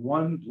have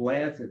one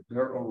glance at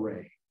their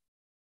array.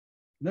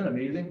 Isn't that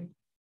amazing?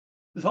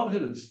 This helps you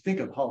to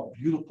think of how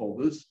beautiful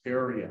this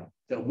area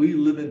that we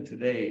live in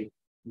today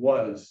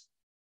was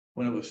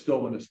when it was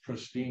still in its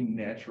pristine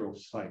natural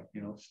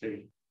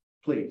state.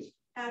 Please.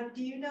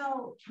 Do you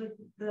know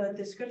the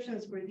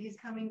descriptions, were these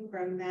coming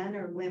from men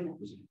or women?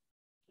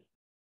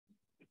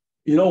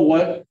 You know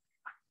what?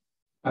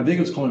 I think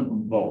it's coming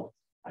from both.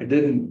 I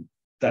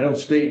don't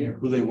state here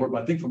who they were,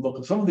 but I think from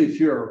both. Some of these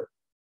here are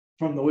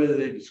from the way that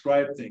they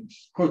describe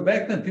things. Of course,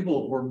 back then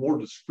people were more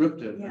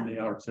descriptive than they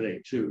are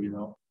today,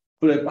 too,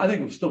 But I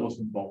think it still was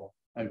from both.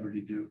 I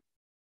really do.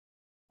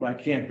 But I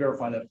can't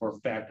verify that for a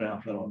fact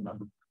now. I don't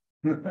remember.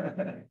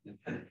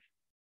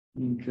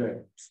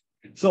 Okay.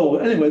 So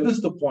anyway, this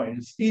is the point.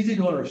 It's easy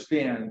to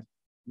understand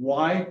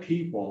why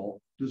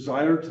people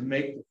desire to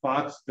make the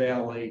Fox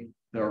Valley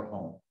their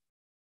home.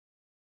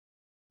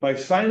 By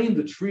signing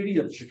the Treaty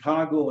of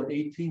Chicago in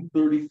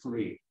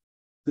 1833,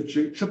 the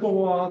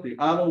Chippewa, the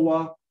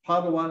Ottawa,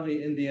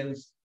 Potawatomi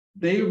Indians,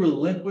 they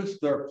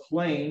relinquished their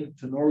claim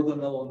to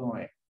Northern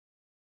Illinois.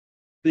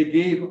 They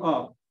gave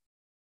up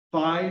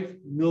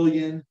 5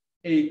 million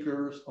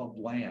acres of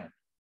land,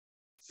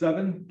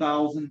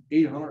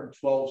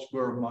 7,812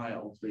 square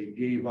miles they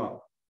gave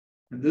up.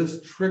 And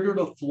this triggered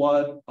a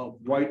flood of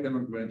white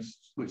immigrants,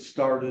 which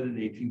started in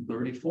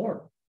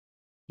 1834.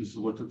 This is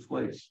what took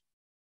place.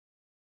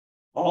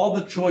 All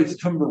the choice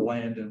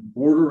timberland and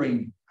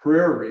bordering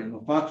prairie in the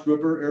Fox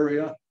River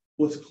area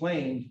was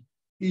claimed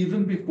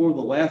even before the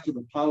last of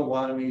the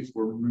Potawatomis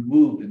were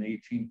removed in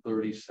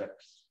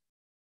 1836.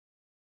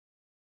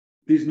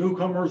 These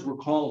newcomers were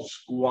called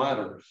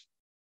squatters.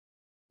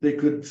 They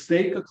could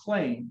stake a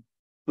claim,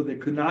 but they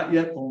could not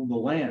yet own the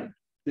land.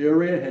 The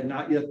area had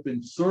not yet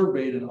been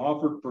surveyed and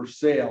offered for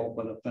sale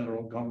by the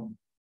federal government.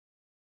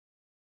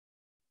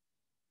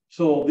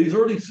 So these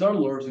early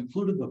settlers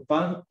included the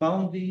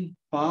founding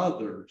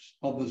fathers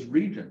of this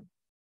region.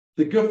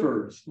 The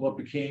Giffords, would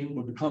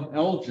become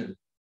Elgin,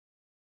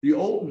 the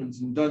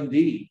Oltons in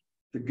Dundee,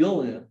 the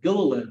Gilliland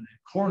and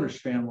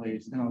Cornish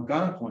families in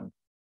Algonquin,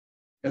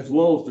 as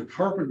well as the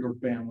Carpenter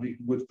family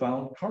who would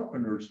found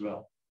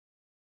Carpentersville.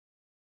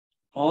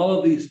 All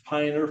of these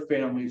pioneer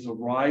families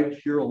arrived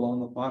here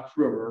along the Fox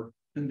River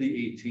in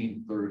the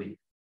 1830s.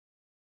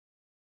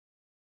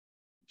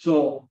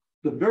 So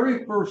the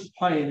very first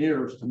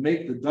pioneers to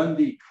make the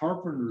Dundee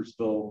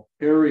Carpentersville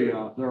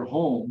area their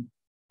home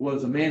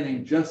was a man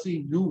named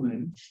Jesse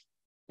Newman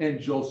and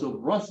Joseph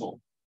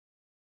Russell.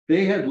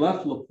 They had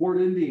left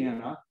LaPorte,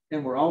 Indiana,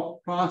 and were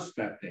out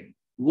prospecting,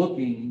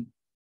 looking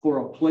for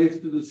a place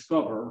to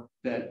discover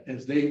that,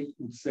 as they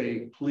would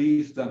say,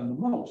 pleased them the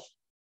most.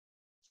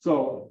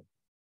 So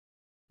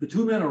the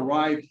two men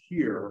arrived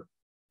here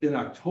in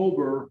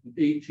October of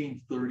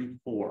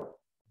 1834,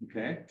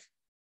 okay?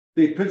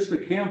 They pitched a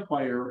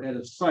campfire at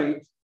a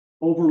site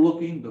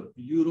overlooking the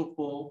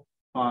beautiful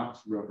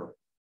Fox River.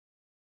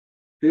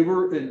 They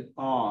were in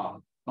awe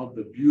of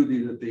the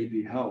beauty that they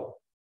beheld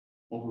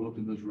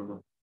overlooking this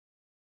river.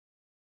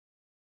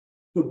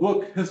 The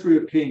book, History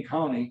of Kane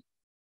County,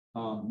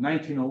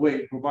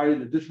 1908,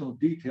 provided additional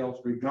details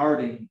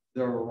regarding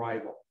their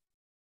arrival.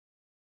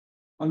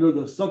 Under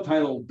the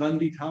subtitle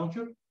Dundee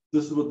Township,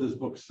 this is what this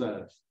book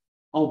says.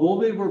 Although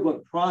they were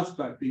but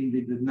prospecting,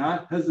 they did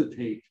not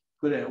hesitate,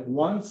 but at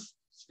once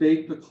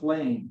staked a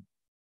claim.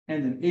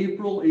 And in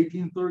April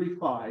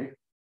 1835,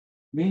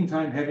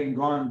 meantime having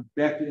gone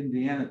back to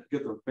Indiana to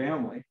get their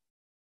family,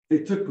 they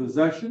took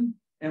possession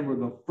and were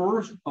the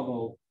first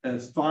of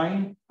as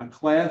fine a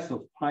class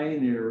of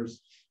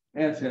pioneers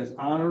as has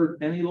honored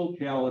any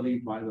locality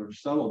by their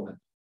settlement.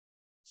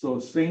 So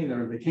it's saying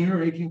there, they came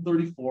here in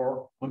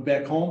 1834, went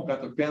back home,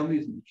 got their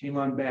families, and came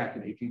on back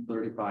in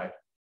 1835.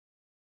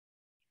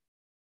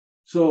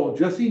 So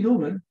Jesse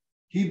Newman,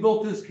 he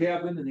built his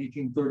cabin in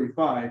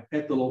 1835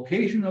 at the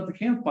location of the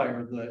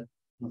campfire the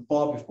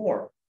fall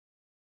before.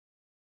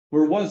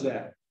 Where was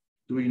that?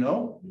 Do we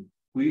know?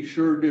 We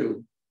sure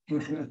do.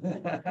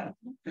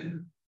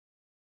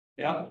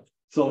 Yeah.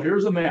 So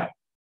here's a map.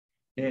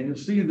 And you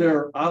see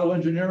their auto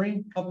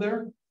engineering up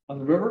there on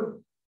the river.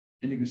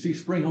 And you can see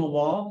Spring Hill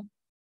Mall.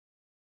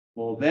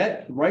 Well,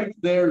 that right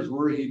there is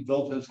where he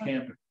built his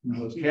camping,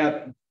 his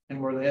cabin,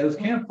 and where they had his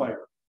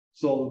campfire.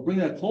 So bring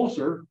that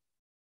closer,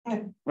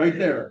 right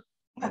there.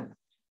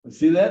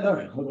 See that?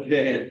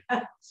 Okay.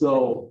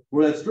 So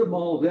where that strip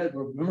mall is at,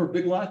 remember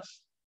Big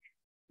Lots?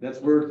 That's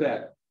where it's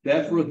at.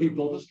 That's where he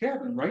built his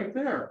cabin, right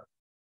there.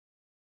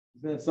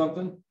 Isn't that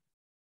something?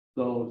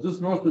 So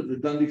just north of the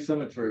Dundee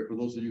Cemetery, for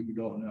those of you who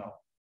don't know.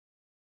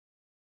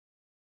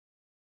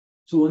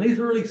 So when these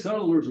early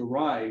settlers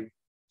arrived,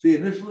 they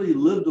initially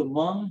lived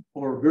among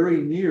or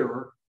very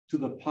near to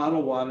the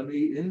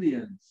Potawatomi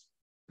Indians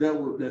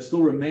that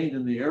still remained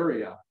in the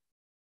area.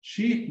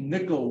 Chief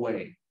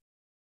Nickaway,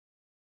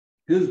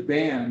 his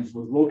bands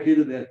was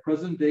located at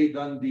present-day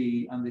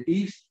Dundee on the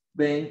east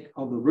bank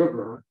of the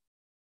river,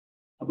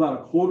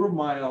 about a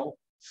quarter-mile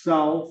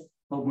south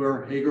of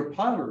where Hager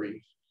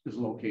Pottery is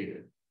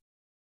located.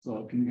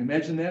 So can you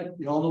imagine that?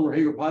 You all know where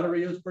Hager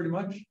Pottery is pretty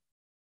much?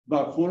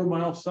 About a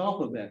quarter-mile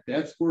south of that.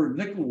 That's where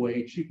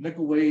Nickaway, Chief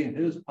Nickaway and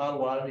his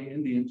Potawatomi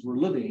Indians were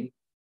living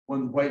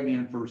when the white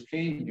man first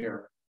came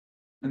here.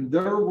 And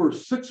there were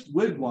 6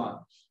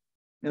 wigwams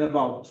and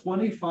about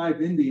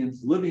 25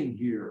 Indians living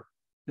here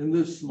in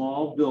this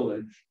small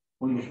village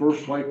when the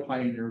first white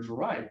pioneers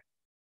arrived.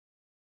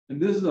 And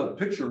this is a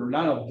picture,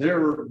 not of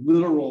their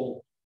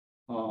literal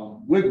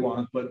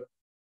wigwams, but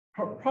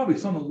probably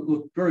some of them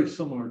look very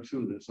similar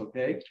to this,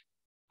 okay?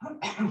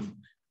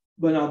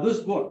 But now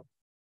this book,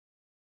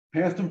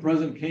 Past and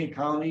Present Kane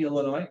County,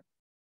 Illinois,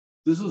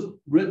 this was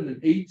written in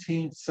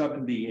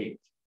 1878.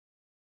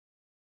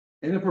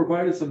 And it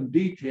provided some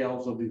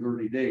details of the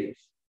early days.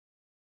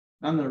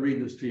 I'm going to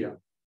read this to you.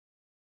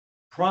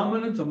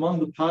 Prominent among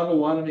the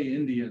Potawatomi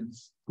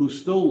Indians who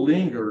still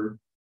lingered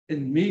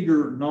in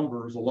meager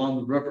numbers along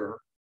the river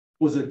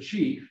was a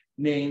chief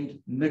named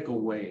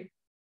Nickaway,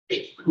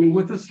 who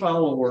with his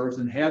followers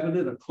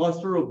inhabited a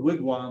cluster of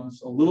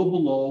wigwams a little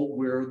below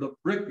where the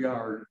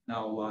brickyard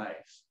now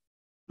lies.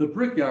 The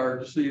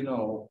brickyard, just so you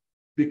know,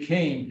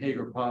 became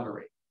Hager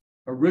Pottery.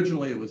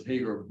 Originally, it was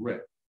Hager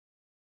Brick,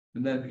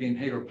 and then it became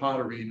Hager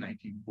Pottery in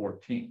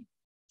 1914.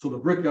 So the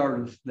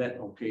brickyard is that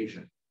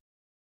location.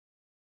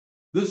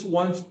 This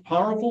once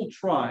powerful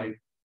tribe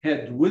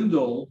had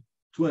dwindled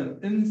to an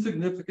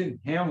insignificant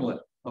hamlet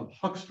of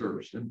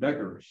hucksters and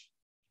beggars.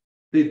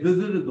 They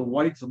visited the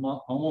whites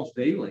almost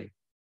daily,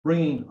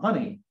 bringing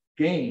honey,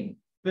 game,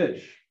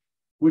 fish,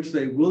 which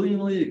they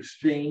willingly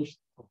exchanged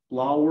for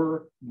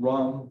flour,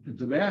 rum, and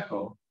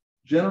tobacco,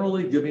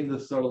 generally giving the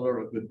settler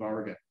a good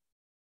bargain.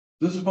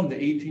 This is from the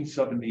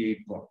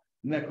 1878 book.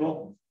 Isn't that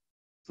cool?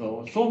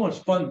 So it's so much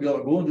fun to be able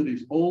to go into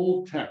these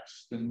old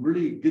texts and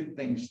really get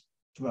things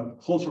to have a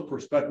closer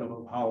perspective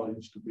of how it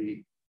used to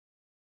be.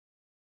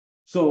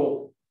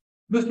 So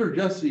Mr.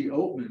 Jesse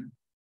Oatman,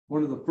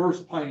 one of the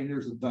first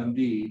pioneers of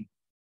Dundee,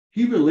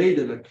 he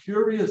related a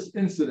curious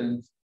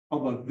incident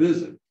of a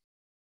visit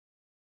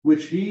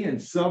which he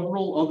and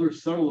several other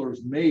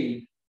settlers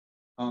made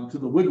to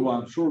the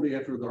wigwams shortly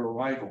after their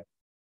arrival.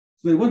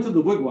 So they went to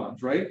the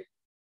wigwams, right?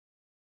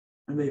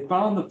 And they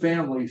found the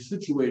family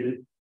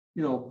situated,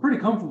 you know, pretty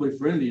comfortably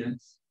for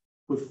Indians,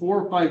 with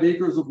 4 or 5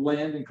 acres of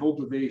land in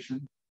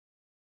cultivation,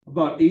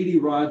 about 80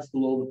 rods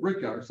below the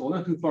brickyard, so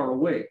not too far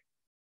away.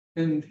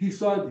 And he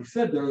said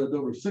there that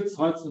there were 6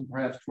 huts and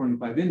perhaps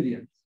 25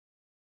 Indians.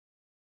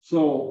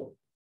 So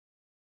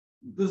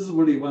this is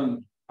what he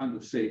went on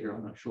to say here.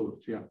 I'm not sure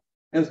this, yeah.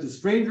 As the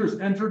strangers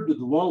entered the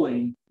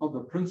dwelling of the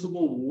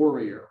principal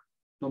warrior,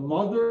 the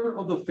mother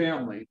of the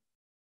family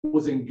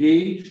was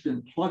engaged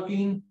in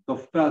plucking the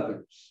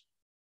feathers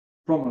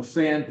from a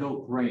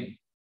sandhill grain,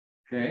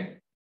 okay?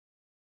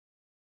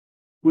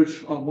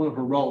 Which one of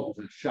her relatives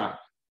had shot.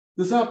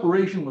 This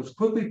operation was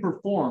quickly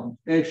performed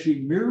as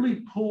she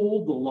merely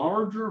pulled the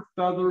larger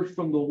feathers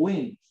from the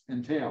wings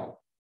and tail.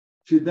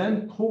 She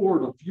then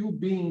poured a few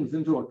beans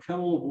into a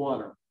kettle of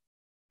water,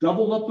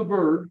 doubled up the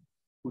bird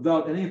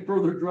without any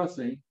further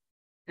dressing,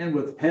 and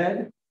with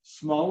head,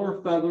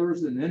 smaller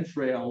feathers, and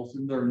entrails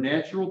in their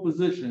natural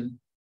position,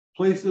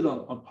 placed it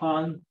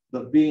upon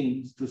the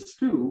beans to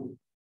stew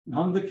and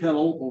hung the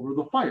kettle over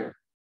the fire.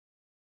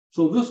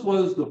 So this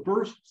was the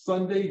first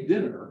Sunday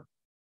dinner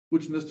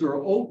which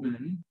Mr.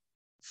 Oatman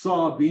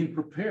saw being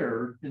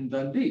prepared in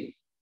Dundee.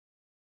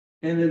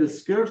 And it is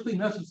scarcely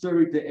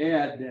necessary to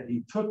add that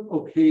he took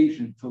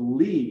occasion to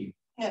leave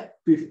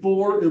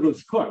before it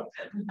was cooked,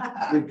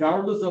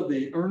 regardless of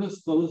the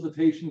earnest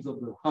solicitations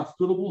of the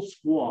hospitable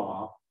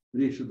squaw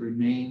that he should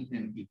remain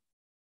and eat.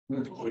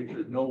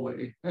 No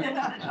way.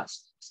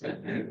 That's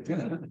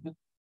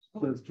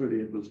pretty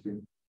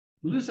interesting.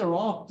 This is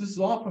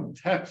all from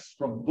texts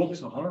from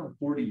books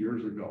 140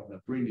 years ago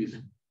that bring these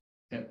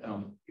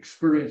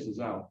experiences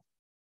out.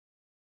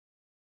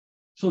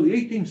 So the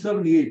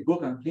 1878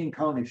 book on Kane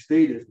County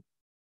stated,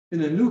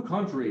 in a new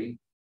country,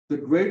 the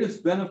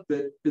greatest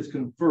benefit is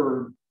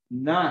conferred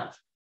not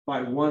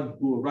by one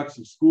who erects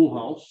a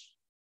schoolhouse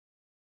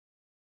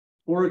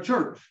or a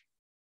church,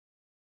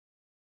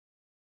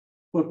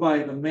 but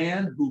by the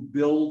man who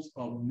builds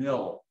a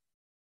mill.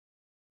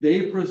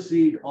 They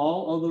precede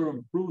all other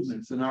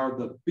improvements and are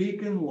the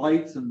beacon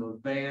lights in the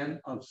van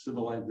of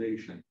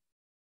civilization.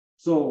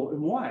 So,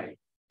 and why?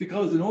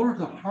 Because in order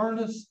to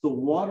harness the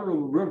water of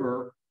the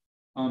river,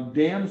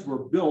 dams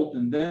were built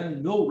and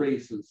then mill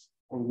races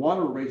or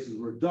water races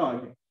were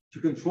dug to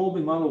control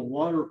the amount of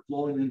water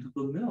flowing into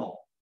the mill.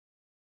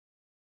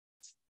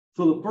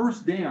 So the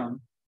first dams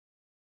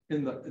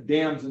in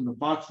the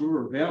Fox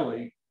River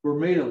Valley were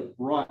made of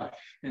brush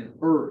and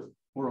earth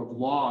or of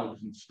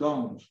logs and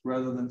stones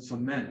rather than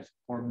cement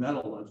or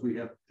metal as we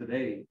have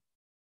today.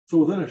 So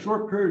within a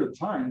short period of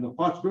time, the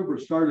Fox River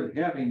started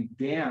having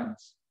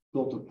dams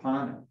built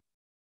upon it.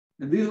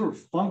 And these were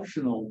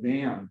functional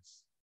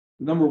dams.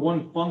 The number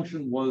one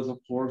function was, of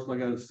course,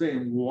 like I was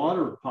saying,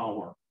 water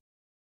power.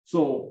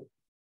 So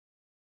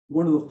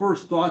one of the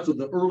first thoughts of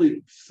the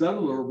early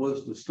settler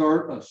was to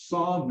start a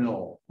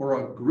sawmill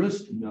or a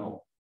grist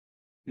mill.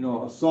 You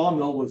know, a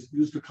sawmill was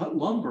used to cut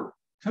lumber,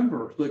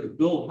 timber, so they could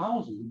build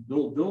houses and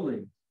build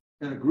buildings.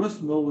 And a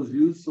grist mill was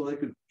used so they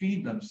could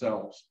feed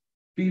themselves,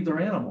 feed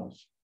their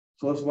animals.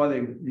 So that's why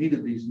they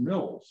needed these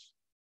mills.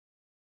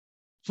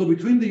 So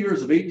between the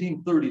years of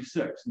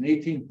 1836 and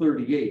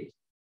 1838,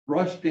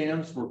 brush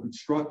dams were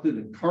constructed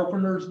in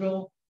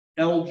Carpentersville,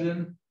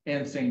 Elgin,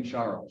 and St.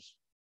 Charles.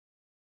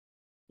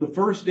 The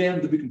first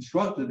dam to be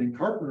constructed in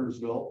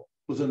Carpentersville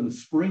was in the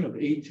spring of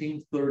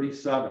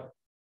 1837,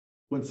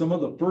 when some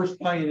of the first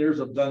pioneers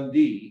of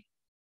Dundee,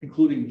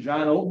 including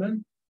John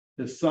Oatman,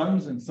 his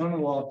sons and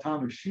son-in-law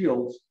Thomas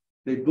Shields,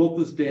 they built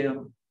this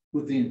dam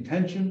with the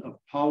intention of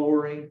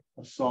powering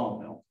a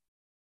sawmill.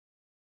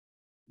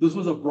 This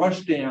was a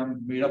brush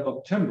dam made up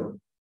of timber.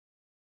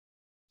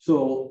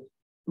 So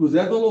it was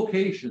at the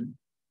location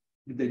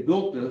that they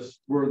built this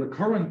where the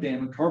current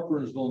dam in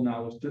Carpentersville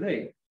now is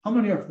today. How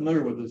many are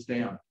familiar with this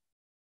dam?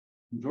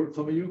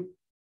 Some of you?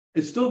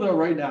 It's still there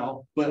right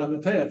now, but I'm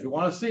gonna tell you, if you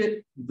want to see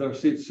it, you better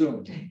see it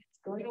soon. It's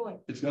going away.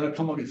 It's gonna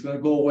come up, it's gonna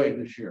go away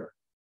this year.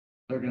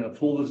 They're gonna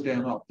pull this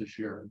dam up this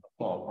year in the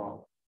fall,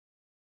 probably.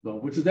 So,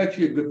 which is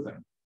actually a good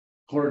thing,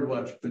 according to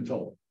what I've been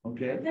told.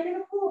 Okay. They're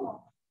gonna pull them.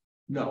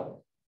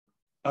 No.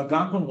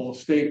 Algonquin will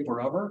stay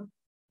forever.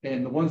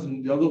 And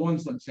the other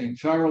ones like St.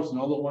 Charles and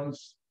other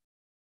ones,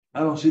 I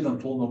don't see them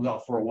pulling them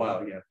out for a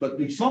while yet. But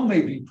some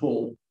may be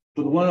pulled,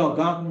 but the one in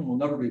Algonquin will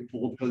never be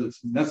pulled because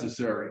it's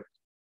necessary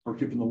for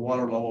keeping the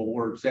water level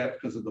where it's at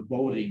because of the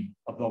boating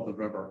above the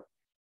river.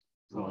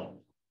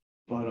 So,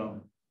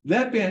 but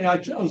that band, I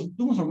was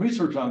doing some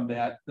research on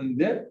that, and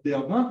that the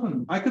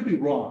Algonquin, I could be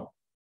wrong,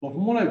 but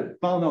from what I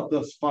found out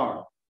thus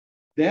far,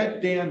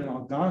 that dam in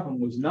Algonquin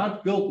was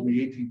not built in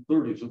the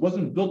 1830s. It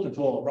wasn't built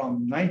until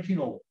around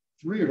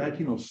 1903 or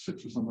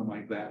 1906 or something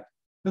like that.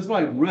 That's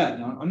what I read.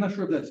 Now, I'm not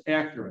sure if that's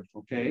accurate,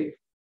 okay?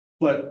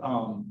 But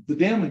the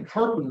dam in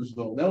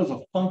Carpentersville, that was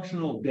a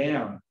functional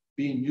dam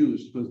being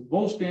used because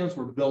most dams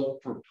were built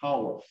for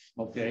power,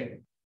 okay?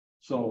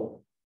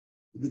 So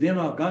the dam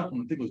in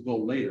Algonquin, I think, was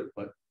built later,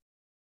 but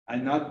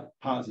I'm not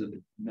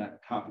positive in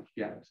that topic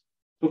yet.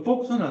 But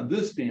focusing on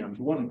this dam,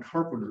 the one in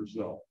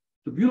Carpentersville,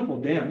 it's a beautiful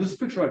dam. This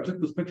picture, I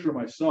took this picture of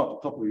myself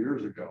a couple of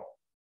years ago.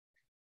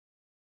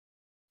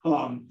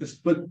 But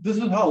this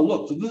is how it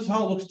looks. So this is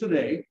how it looks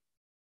today.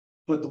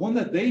 But the one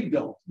that they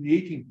built in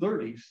the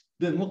 1830s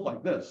didn't look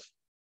like this.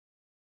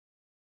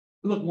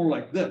 It looked more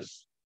like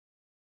this.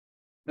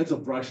 That's a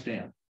brush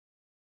dam.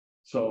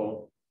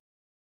 So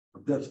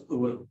that's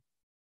what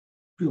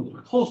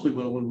closely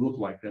what it would look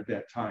like at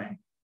that time.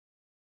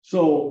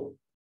 So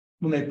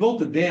when they built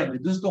the dam, they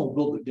just don't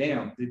build the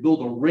dam. They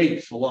build a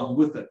race along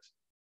with it.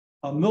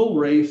 A mill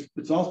race,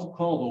 it's also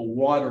called a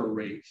water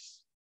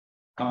race.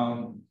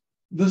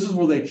 This is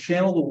where they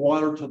channel the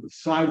water to the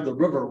side of the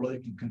river where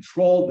they can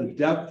control the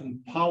depth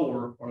and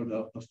power or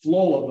the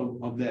flow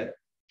of that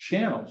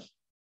channels.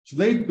 So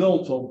they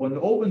built, so when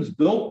the Oatmans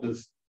built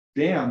this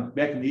dam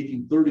back in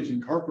the 1830s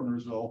in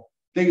Carpentersville,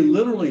 they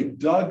literally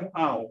dug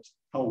out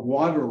a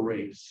water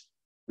race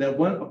that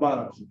went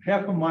about a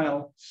half a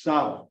mile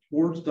south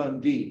towards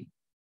Dundee.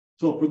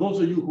 So for those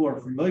of you who are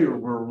familiar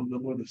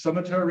where the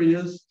cemetery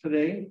is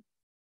today,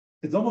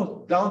 it's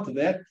almost down to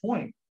that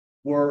point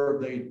where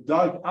they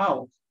dug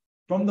out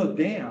from the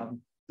dam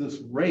this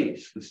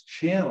race, this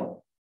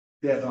channel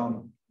that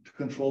to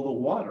control the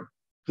water.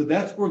 So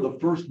that's where the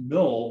first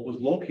mill was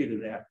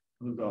located at.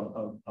 It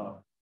was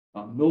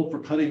a mill for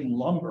cutting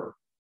lumber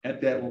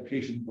at that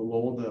location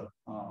below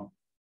the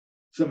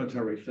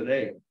cemetery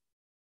today.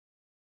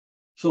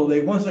 So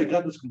once they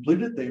got this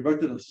completed, they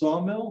erected a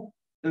sawmill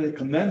and they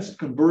commenced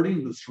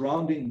converting the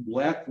surrounding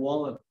black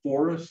walnut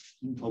forest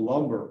into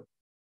lumber.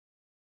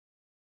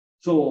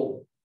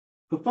 So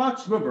the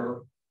Fox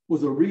River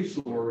was a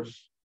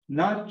resource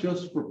not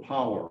just for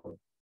power,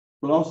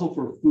 but also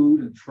for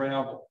food and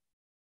travel.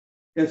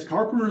 As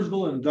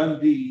Carpentersville and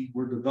Dundee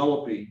were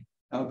developing,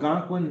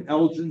 Algonquin,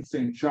 Elgin,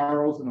 St.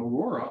 Charles, and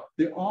Aurora,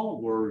 they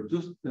all were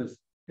just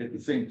at the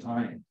same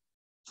time.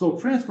 So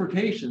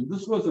transportation,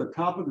 this was a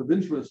topic of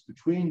interest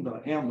between the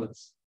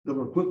hamlets that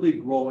were quickly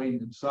growing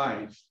in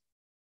size.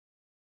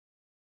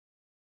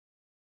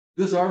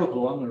 This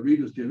article, I'm going to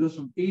read this to you. This is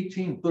from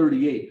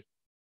 1838.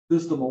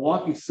 This is the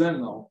Milwaukee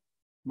Sentinel,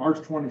 March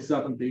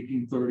 27th,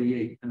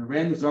 1838, and it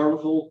ran this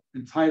article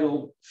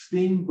entitled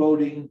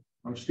Steamboating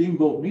or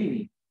Steamboat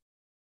Meeting.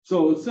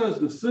 So it says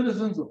the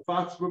citizens of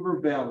Fox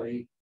River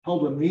Valley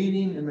held a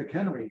meeting in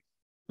McHenry.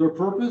 Their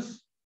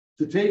purpose?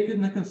 To take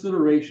into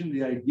consideration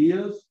the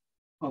ideas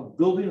of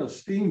building a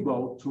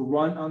steamboat to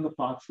run on the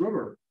Fox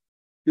River.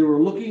 They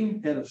were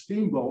looking at a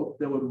steamboat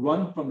that would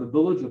run from the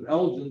village of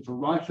Elgin to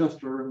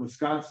Rochester in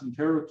Wisconsin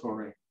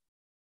Territory.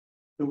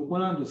 It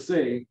went on to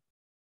say,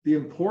 the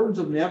importance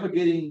of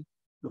navigating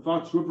the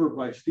Fox River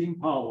by steam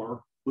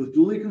power was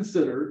duly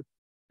considered,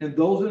 and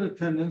those in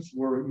attendance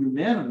were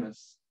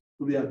unanimous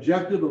with the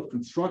objective of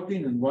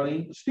constructing and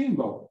running a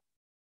steamboat.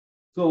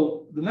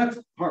 So the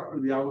next part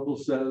of the article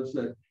says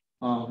that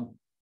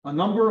a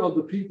number of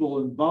the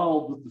people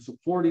involved with the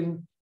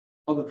supporting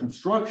of the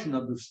construction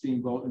of the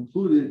steamboat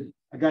included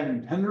a guy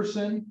named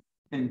Henderson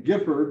and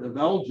Gifford of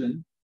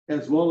Elgin,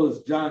 as well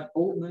as John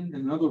Oatman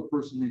and another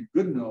person named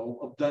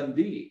Goodnow of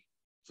Dundee.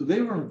 So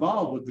they were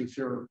involved with this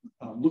here,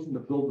 looking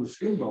to build the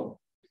steamboat.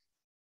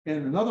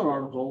 And another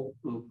article,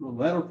 the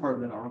latter part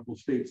of that article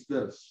states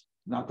this,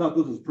 and I thought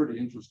this was pretty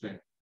interesting.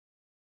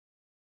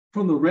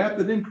 From the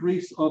rapid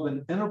increase of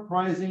an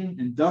enterprising,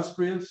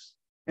 industrious,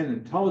 and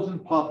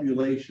intelligent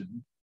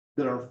population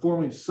that are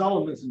forming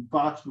settlements in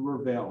Fox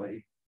River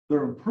Valley,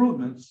 their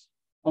improvements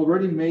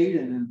already made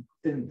and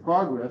in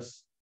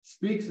progress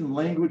speaks in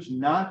language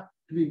not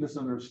to be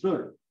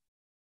misunderstood.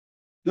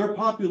 Their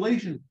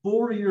population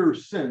 4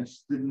 years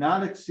since did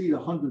not exceed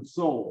 100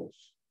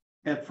 souls.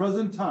 At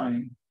present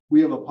time,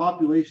 we have a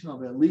population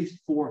of at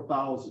least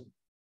 4,000.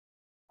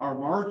 Our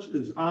march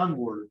is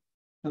onward,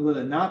 and let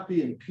it not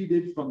be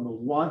impeded from the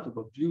want of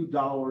a few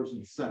dollars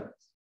and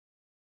cents.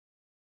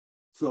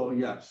 So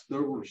yes,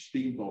 there were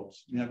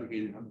steamboats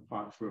navigating on the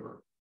Fox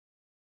River.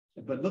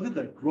 But look at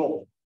that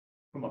growth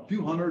from a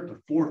few hundred to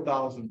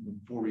 4,000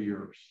 in 4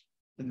 years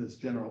in this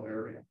general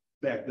area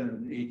back then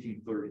in the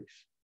 1830s,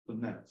 the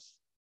nets.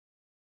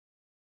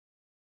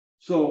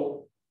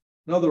 So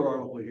another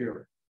article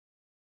here.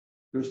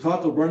 There's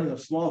talk of running a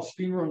small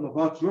steamer on the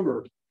Fox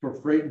River for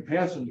freight and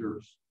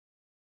passengers.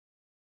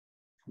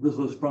 This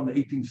was from the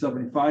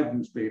 1875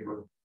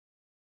 newspaper,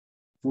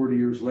 40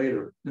 years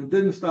later. And it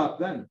didn't stop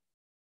then.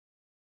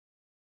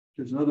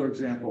 Here's another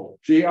example.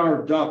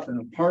 J.R. Duff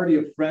and a party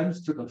of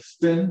friends took a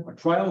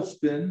trial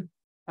spin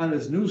on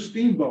his new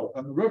steamboat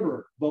on the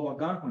river above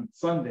Algonquin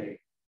Sunday.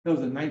 That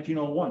was in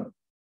 1901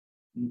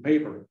 in the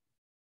paper.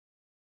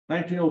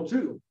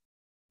 1902,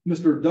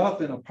 Mr.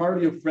 Duff and a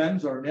party of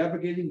friends are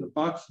navigating the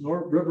Fox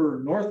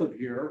River north of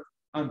here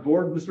on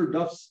board Mr.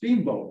 Duff's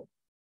steamboat,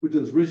 which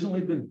has recently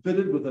been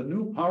fitted with a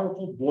new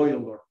powerful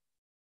boiler.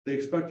 They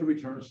expect to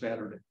return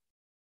Saturday.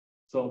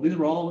 So these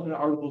were all the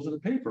articles in the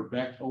paper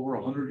back over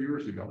 100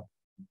 years ago.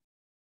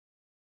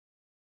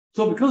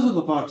 So because of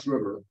the Fox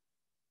River,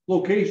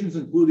 locations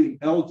including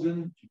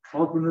Elgin,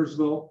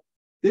 Carpentersville,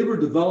 they were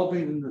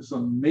developing into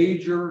some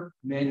major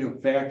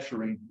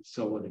manufacturing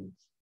facilities.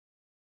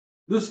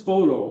 This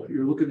photo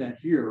you're looking at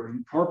here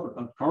in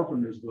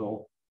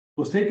Carpentersville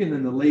was taken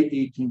in the late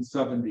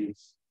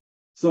 1870s.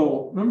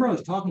 So remember I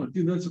was talking a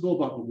few minutes ago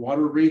about the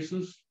water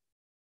races?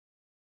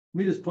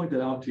 Let me just point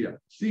that out to you.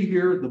 See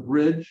here, the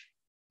bridge.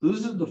 So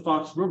this is the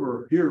Fox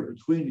River here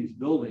between these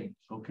buildings,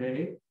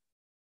 okay?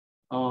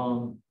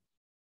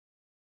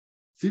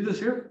 See this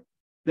here?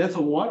 That's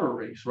a water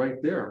race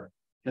right there.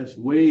 That's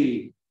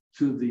way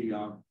to the,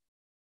 on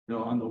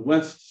the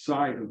west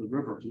side of the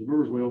river. So the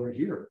river's way over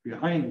here,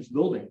 behind this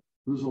building.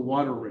 This is a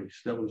water race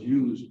that was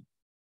used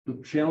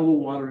to channel the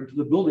water into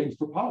the buildings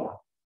for power.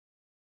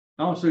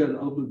 Now I'll show you a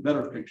little bit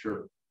better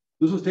picture.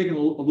 This was taken a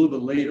little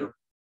bit later.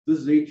 This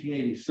is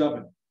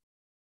 1887.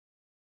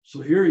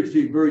 So here you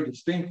see very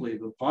distinctly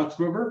the Fox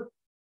River,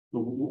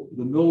 the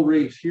mill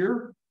race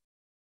here,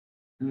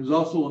 and there's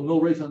also a mill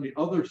race on the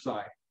other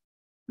side.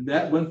 And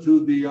that went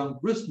to the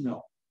grist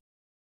mill.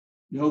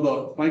 You know,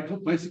 the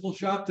bicycle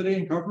shop today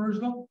in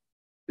Carpentersville?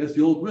 That's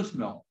the old grist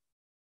mill.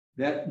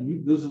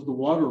 This is the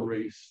water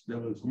race that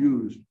was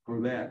used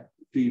for that,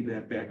 to feed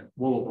that back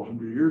well over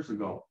 100 years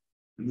ago.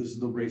 And this is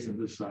the race on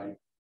this side.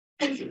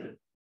 This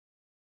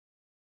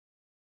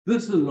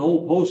is an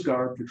old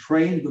postcard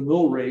portraying the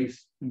mill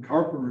race in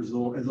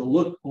Carpentersville as a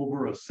look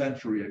over a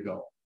century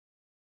ago.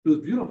 It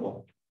was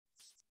beautiful.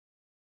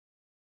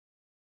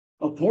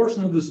 A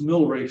portion of this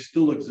mill race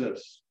still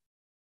exists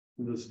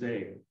to this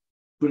day,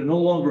 but it no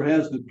longer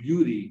has the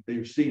beauty that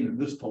you're seeing in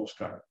this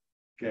postcard,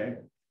 okay?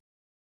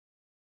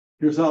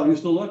 Here's how it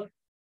used to look.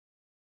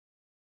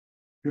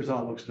 Here's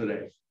how it looks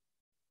today.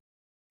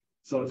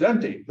 So it's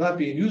empty, it's not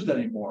being used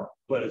anymore,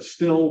 but it's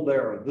still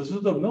there. This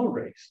is the mill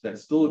race that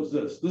still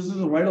exists. This is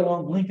right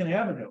along Lincoln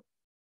Avenue,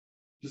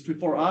 just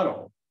before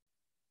Otto.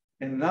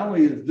 And not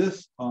only is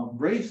this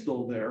race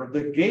still there,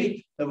 the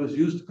gate that was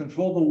used to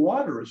control the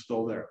water is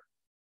still there.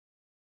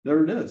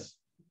 There it is.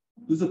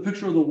 This is a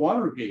picture of the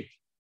water gate.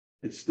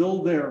 It's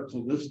still there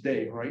to this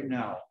day, right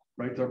now,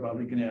 right there by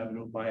Lincoln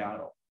Avenue by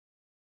Otto.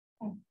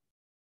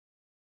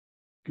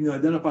 Can you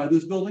identify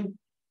this building?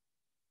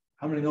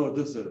 How many know what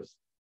this is?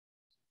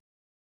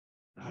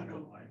 I don't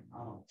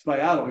know. It's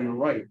by Otto, you're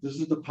right. This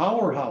is the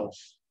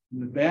powerhouse in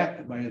the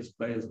back by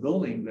his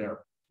building there,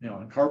 in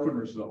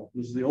Carpentersville.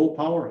 This is the old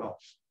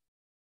powerhouse.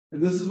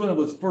 And this is when it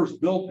was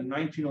first built in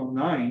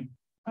 1909.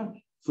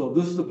 So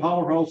this is the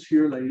powerhouse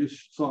here that you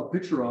just saw a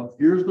picture of.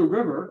 Here's the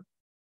river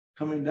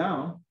coming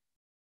down.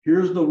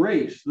 Here's the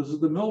race. This is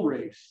the mill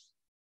race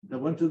that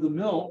went to the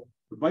mill,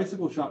 the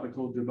bicycle shop I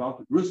told you about,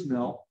 the grist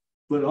mill,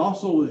 but it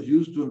also was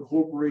used to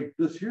incorporate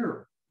this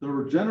here. There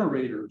were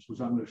generators,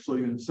 which I'm going to show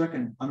you in a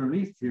second,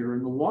 underneath here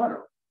in the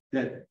water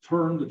that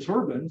turned the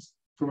turbines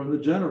to run the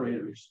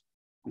generators.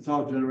 It's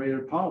how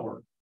generated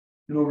power.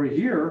 And over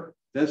here,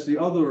 that's the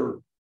other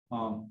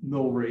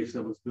mill race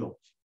that was built.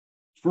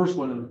 First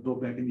one was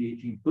built back in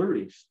the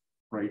 1830s,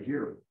 right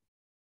here.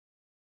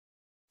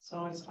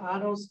 So is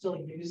Otto still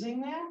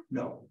using that?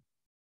 No,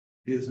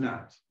 it is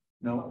not.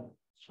 No,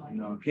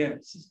 no, can't.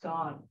 This is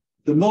gone.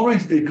 The mill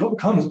race, it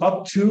comes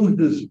up to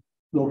this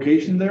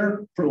location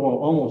there, well,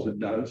 almost it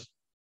does,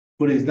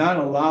 but he's not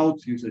allowed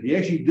to use it. He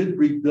actually did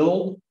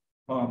rebuild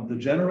the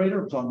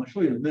generator, so I'm going to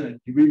show you in a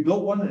minute. He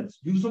rebuilt one that's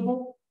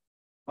usable,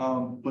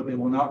 but they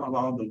will not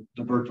allow him to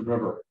divert the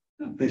river.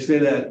 They say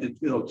that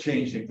it'll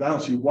change things. I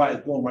don't see why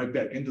it's going right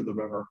back into the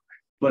river,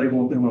 but they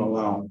won't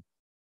allow him.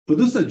 But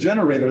this is a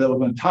generator that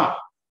was on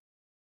top,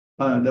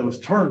 that was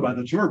turned by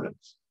the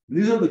turbines. And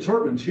these are the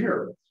turbines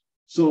here.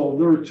 So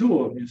there are two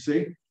of them, you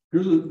see.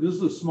 This is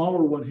the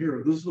smaller one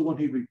here. This is the one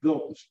he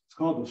rebuilt. It's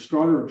called the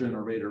starter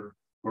generator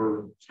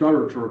or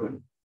starter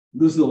turbine.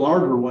 This is the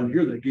larger one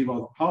here that gave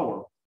out the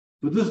power.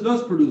 But this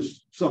does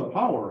produce some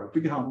power. I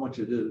forget how much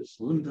it is,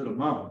 limited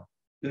amount.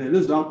 And it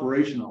is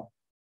operational,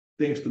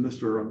 thanks to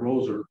Mr.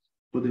 Roser,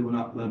 but they will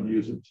not let him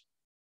use it.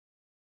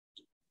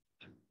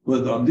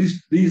 But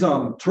these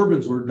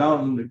turbines were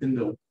down in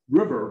the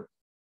river,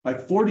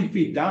 like 40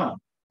 feet down.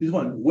 These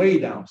went way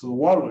down, so the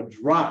water would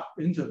drop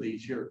into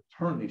these here,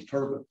 turn these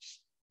turbines.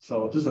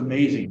 So it's just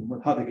amazing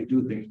how they could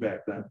do things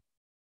back then.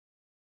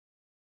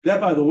 That,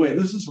 by the way,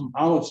 this is from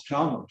Alice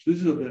Chalmers.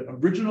 These are the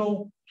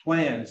original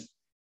plans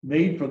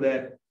made for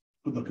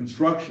the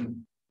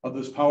construction of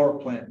this power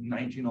plant in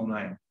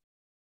 1909.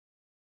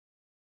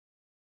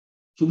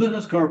 So this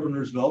is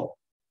Carpentersville,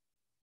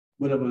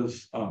 when it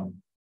was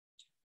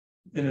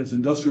in its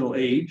industrial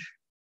age,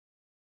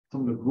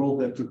 some of the growth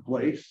that took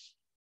place.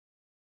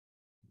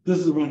 This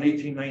is around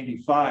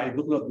 1895.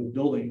 Look up the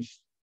buildings.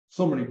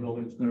 So many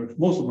buildings there.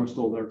 Most of them are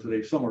still there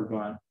today. Some are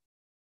gone.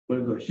 But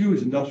it's a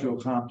huge industrial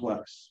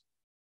complex.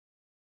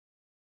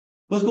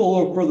 Let's go a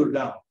little further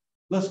down.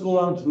 Let's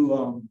go down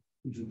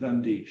to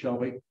Dundee, shall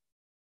we?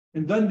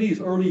 In Dundee's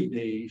early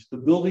days, the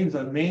buildings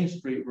on Main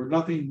Street were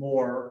nothing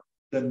more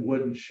than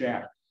wooden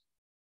shacks.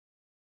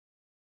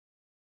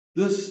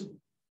 This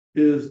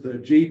is the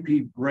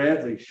J.P.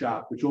 Bradley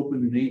shop, which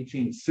opened in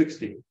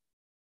 1860.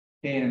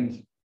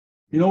 And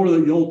you know where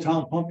the old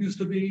town pump used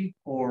to be?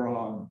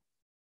 Or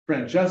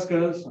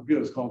Francesca's, I forget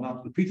what it's called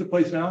now, the pizza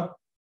place now.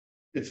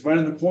 It's right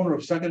in the corner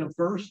of 2nd and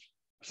 1st,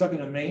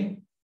 2nd and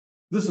Main.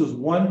 This is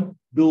one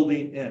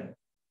building in.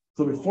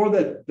 So before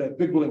that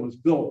big building was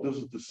built, this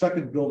was the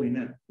second building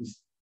in,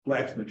 this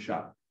blacksmith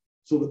shop.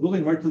 So the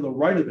building right to the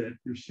right of it,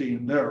 you're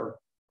seeing there,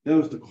 that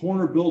was the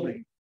corner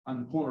building on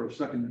the corner of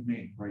 2nd and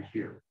Main, right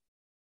here.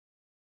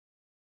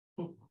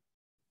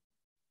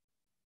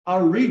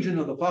 Our region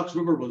of the Fox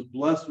River was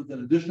blessed with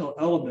an additional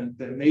element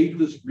that made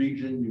this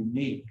region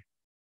unique.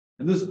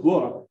 And this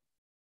book,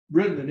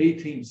 written in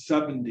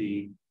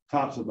 1870,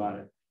 talks about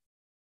it.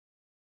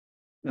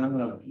 And I'm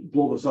going to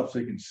blow this up so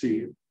you can see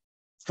it.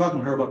 It's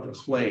talking here about the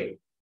clay.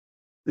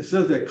 It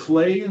says that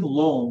clay and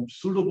loam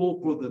suitable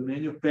for the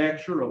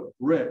manufacture of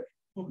brick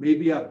may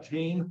be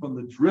obtained from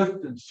the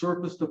drift and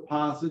surface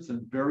deposits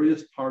in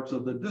various parts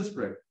of the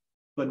district.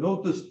 But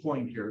note this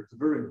point here. It's a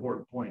very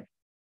important point.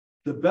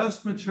 The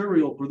best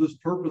material for this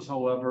purpose,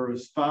 however,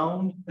 is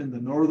found in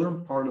the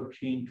northern part of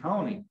Kane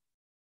County,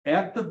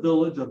 at the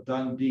village of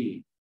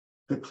Dundee.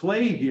 The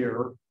clay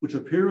here, which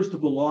appears to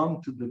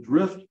belong to the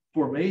drift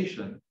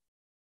formation,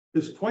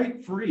 is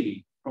quite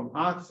free from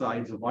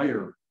oxides of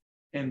iron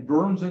and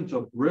burns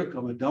into brick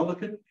of a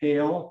delicate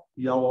pale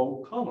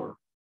yellow color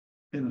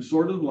in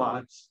assorted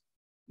lots,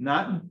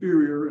 not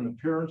inferior in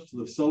appearance to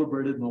the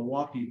celebrated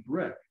Milwaukee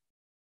brick.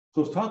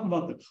 So it's talking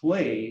about the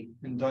clay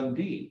in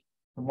Dundee.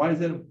 And why is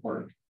that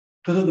important?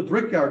 Because of the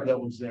brickyard that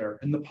was there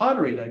and the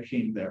pottery that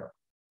came there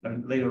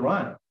and later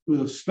on. It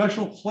was a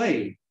special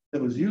clay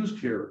that was used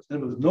here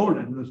and it was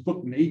noted in this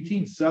book in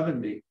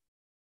 1870.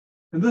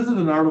 And this is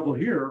an article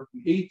here,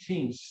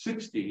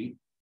 1860,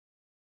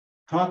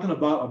 talking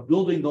about a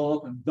building going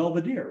up in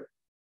Belvedere.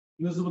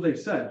 And this is what they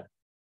said.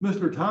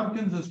 Mr.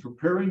 Tompkins is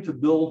preparing to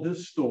build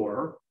his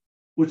store,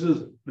 which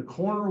is the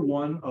corner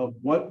one of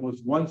what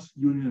was once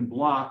Union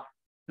Block.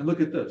 And look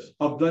at this,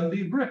 of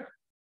Dundee brick.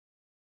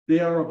 They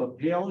are of a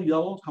pale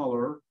yellow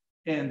color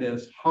and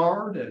as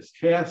hard as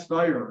cast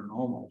iron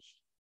almost.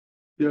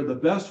 They're the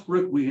best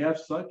brick we have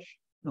such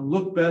and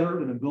look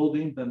better in a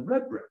building than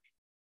red brick.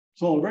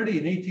 So already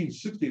in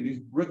 1860, these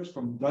bricks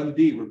from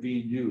Dundee were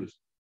being used.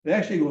 It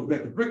actually goes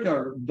back, the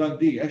brickyard in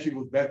Dundee actually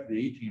goes back to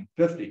the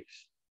 1850s.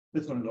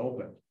 That's when it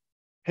opened.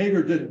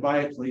 Hager didn't buy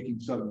it until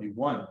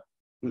 1871,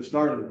 but it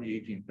started in the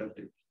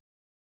 1850s.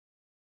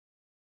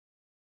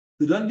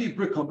 The Dundee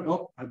Brick Company,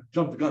 oh, I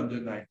jumped the gun,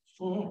 didn't I?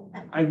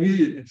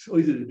 It's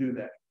easy to do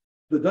that.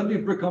 The Dundee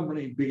Brick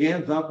Company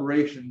began its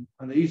operation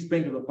on the east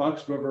bank of the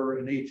Fox River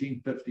in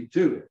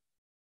 1852.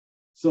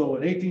 So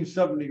in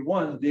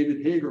 1871,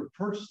 David Hager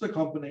purchased the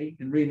company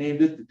and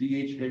renamed it the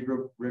D.H.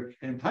 Hager Brick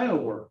and Tile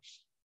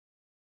Works.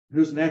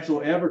 Here's an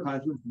actual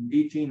advertisement from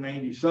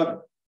 1897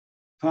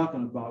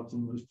 talking about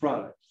some of his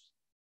products.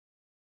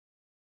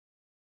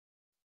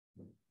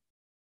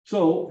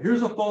 So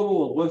here's a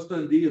photo of West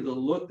Dundee as it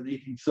looked in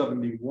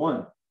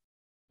 1871.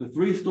 The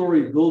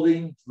three-story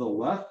building to the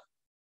left,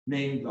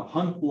 named the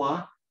Hunt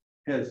Block,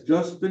 has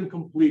just been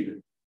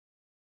completed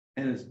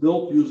and it's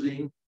built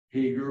using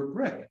Hager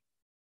brick.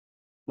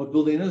 What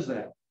building is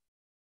that?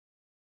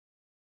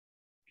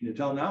 Can you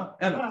tell now?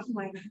 Emma. Oh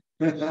my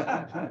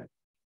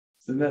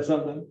Isn't that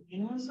something? You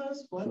know what it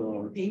says? What?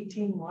 So,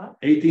 18 what?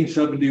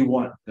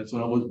 1871. That's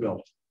when it was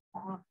built.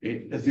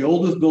 It's the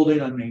oldest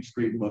building on Main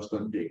Street in West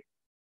Dundee.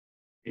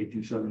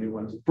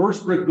 1871. It's the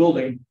first brick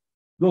building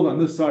built on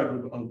this side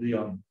of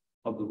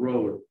the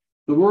road.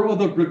 There were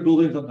other brick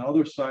buildings on the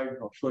other side.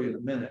 I'll show you in a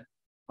minute.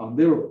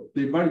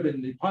 They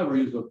probably were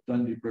used of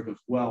Dundee brick as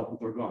well, but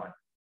they're gone.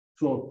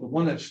 So the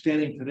one that's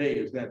standing today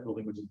is that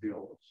building, which is the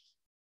oldest.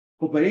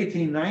 But by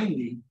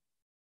 1890,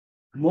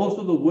 most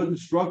of the wooden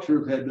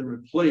structures had been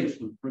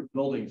replaced with brick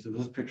buildings, as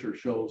this picture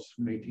shows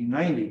from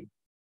 1890.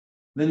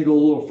 Then you go a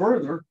little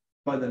further,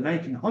 by the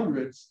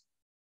 1900s,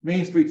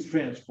 Main Street's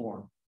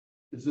transformed.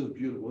 This is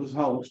beautiful. This is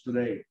how it looks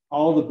today.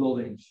 All the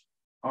buildings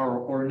are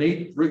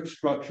ornate brick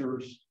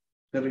structures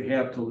that we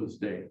have till this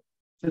day.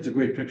 It's a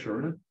great picture,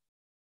 isn't it?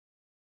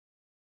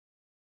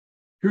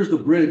 Here's the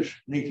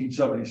bridge in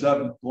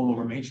 1877 going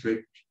over Main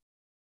Street.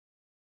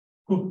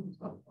 And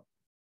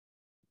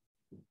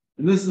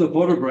this is a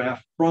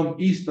photograph from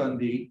East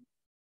Dundee,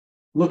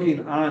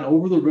 looking on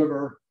over the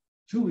river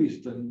to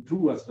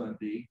West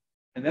Dundee.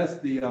 And that's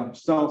the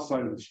south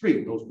side of the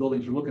street. Those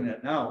buildings you're looking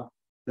at now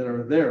that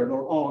are there,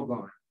 they're all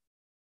gone.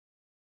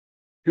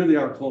 Here they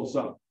are close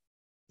up.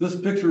 This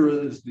picture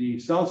is the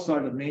south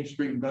side of Main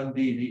Street in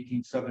Dundee in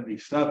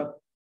 1877.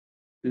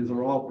 These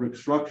are all brick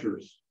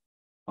structures.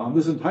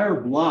 This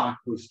entire block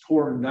was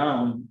torn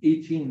down in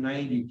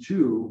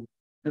 1892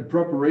 in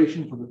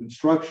preparation for the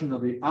construction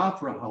of the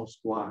Opera House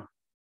block,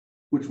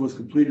 which was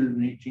completed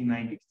in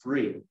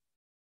 1893.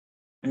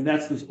 And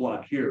that's this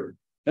block here.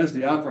 That's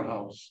the Opera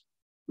House,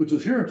 which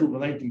was here until the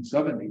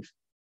 1970s.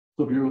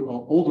 So if you're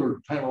older,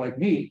 kind of like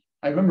me,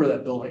 I remember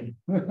that building.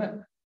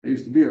 I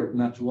used to be here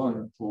not too long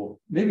until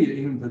maybe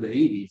even to the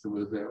 80s it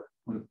was there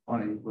when it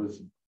finally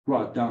was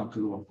brought down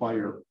to a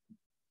fire.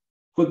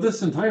 But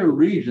this entire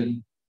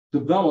region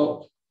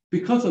developed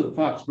because of the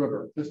Fox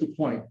River. That's the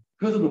point.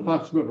 Because of the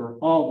Fox River,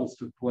 all this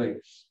took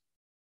place.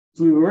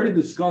 So we've already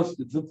discussed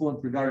its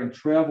influence regarding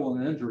travel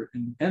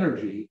and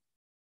energy.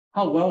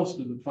 How else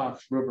did the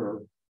Fox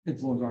River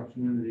influence our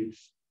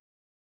communities?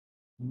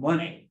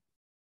 Money.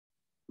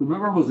 The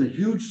river was a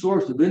huge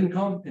source of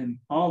income and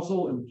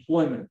also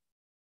employment.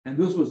 And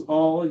this was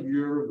all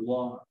year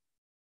long.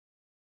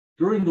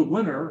 During the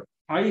winter,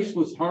 ice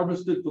was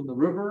harvested from the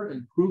river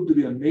and proved to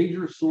be a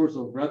major source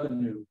of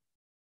revenue.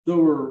 There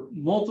were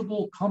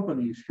multiple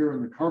companies here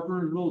in the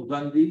Carpentersville,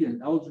 Dundee,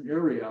 and Elgin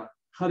area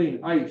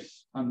cutting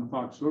ice on the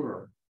Fox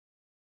River.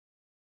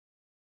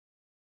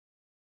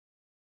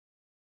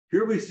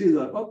 Here we see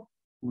the, oh,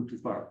 went too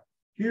far.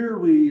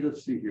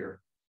 Let's see here.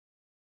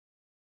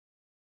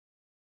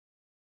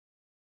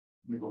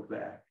 Let me go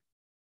back.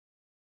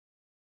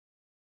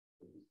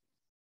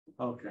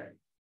 Okay.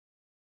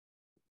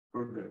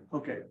 We're good.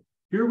 Okay.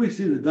 Here we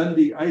see the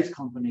Dundee Ice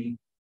Company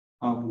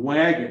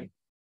wagon.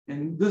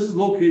 And this is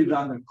located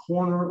on the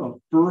corner of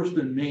First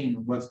and Main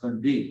in West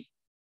Dundee.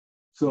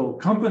 So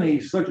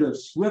companies such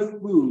as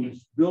Swift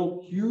Foods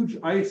built huge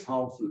ice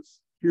houses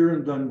here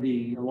in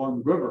Dundee along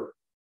the river.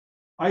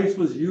 Ice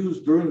was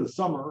used during the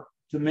summer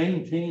to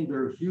maintain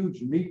their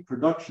huge meat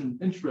production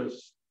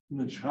interests in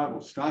the Chicago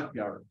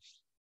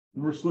stockyards.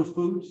 Remember Swift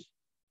Foods?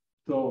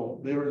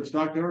 So they were in the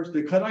stockyards.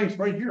 They cut ice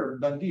right here in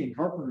Dundee and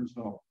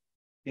Carpentersville.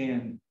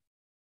 And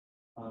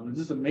it's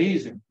just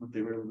amazing what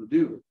they were able to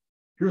do.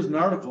 Here's an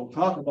article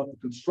talking about the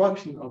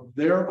construction of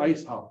their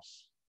ice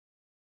house.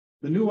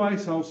 The new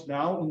ice house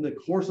now in the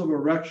course of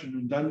erection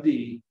in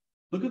Dundee,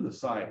 look at the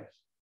size,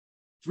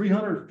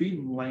 300 feet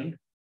in length,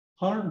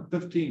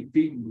 115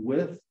 feet in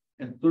width,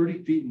 and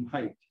 30 feet in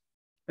height.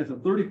 It's a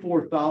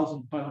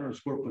 34,500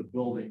 square foot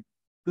building.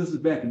 This is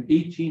back in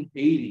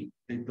 1880,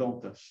 they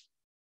built this.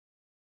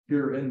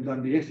 Here in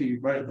Dundee, actually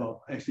right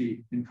about,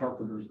 in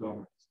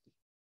Carpentersville.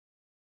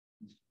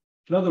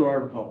 Another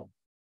article,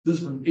 this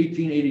is from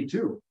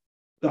 1882.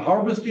 The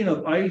harvesting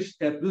of ice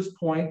at this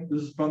point,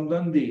 this is from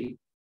Dundee,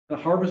 the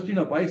harvesting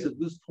of ice at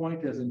this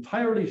point has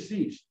entirely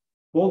ceased,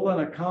 both on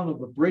account of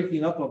the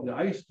breaking up of the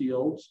ice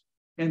fields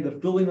and the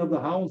filling of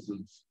the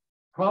houses.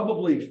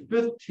 Probably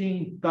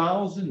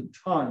 15,000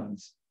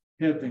 tons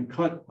have been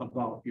cut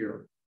about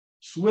here.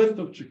 Swift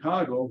of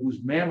Chicago,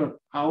 whose mammoth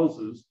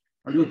houses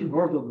or just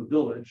north of the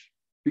village,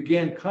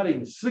 began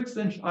cutting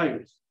 6-inch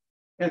ice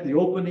at the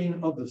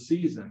opening of the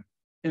season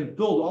and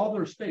filled all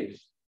their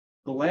space.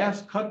 The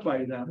last cut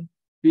by them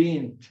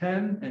being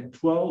 10 and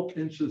 12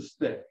 inches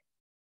thick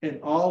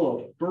and all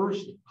of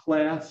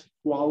first-class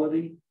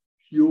quality,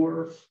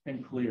 pure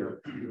and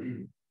clear.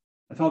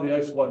 That's how the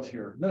ice was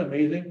here. Isn't that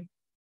amazing?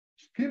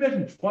 Can you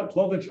imagine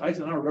 12-inch ice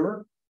in our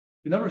river?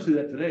 You never see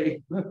that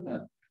today.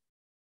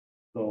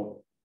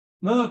 So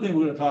another thing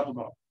we're going to talk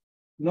about,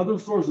 another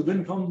source of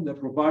income that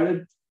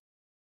provided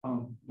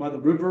by the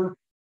river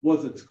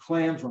was its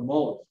clams or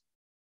mollusks.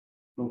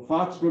 The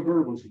Fox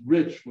River was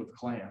rich with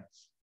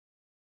clams.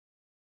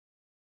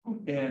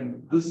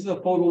 And this is a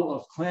photo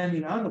of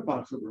clamming on the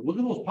Fox River. Look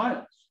at those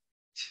piles.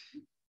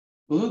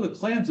 Those are the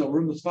clams that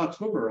were in the Fox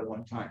River at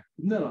one time.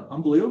 Isn't that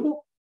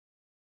unbelievable?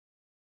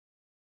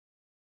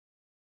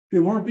 They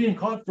weren't being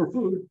caught for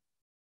food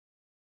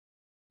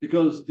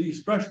because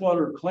these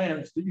freshwater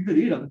clams, you could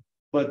eat them,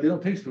 but they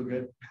don't taste so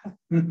good.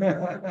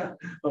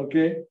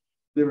 Okay,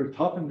 they were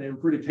tough and they were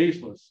pretty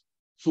tasteless.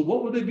 So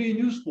what were they being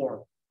used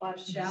for?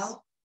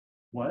 Shell,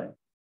 What?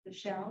 the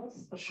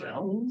shells.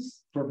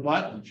 Shells for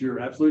buttons. You're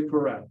absolutely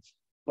correct.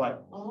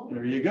 But Oh.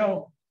 there you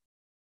go.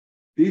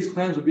 These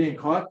clams are being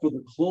caught for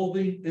the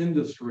clothing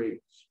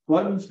industry.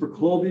 Buttons for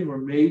clothing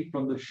were made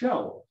from the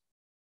shell.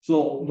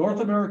 So North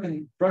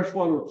American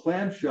freshwater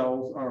clam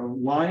shells are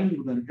lined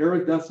with an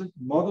iridescent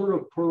mother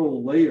of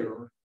pearl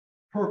layer,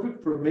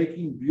 perfect for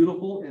making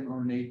beautiful and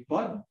ornate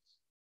buttons.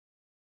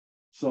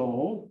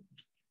 So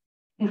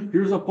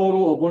here's a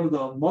photo of one of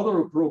the mother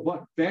of pearl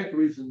button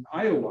factories in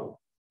Iowa,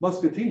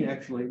 Muscatine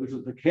actually, which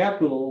is the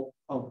capital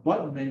of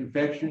button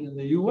manufacturing in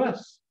the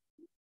US.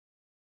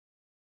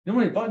 You know how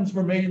many buttons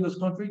were made in this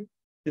country?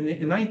 In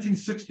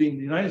 1916,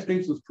 the United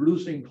States was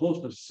producing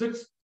close to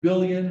 6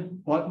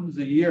 billion buttons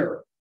a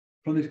year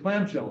from these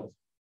clamshells.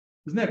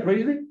 Isn't that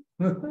crazy?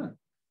 So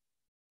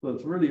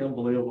it's really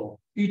unbelievable.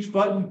 Each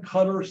button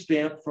cut or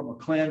stamped from a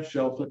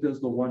clamshell, such as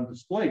the one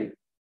displayed.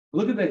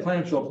 Look at that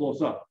clamshell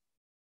close up.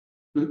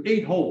 There's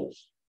 8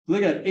 holes. So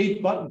they got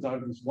 8 buttons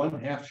out of this one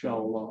half shell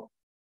alone.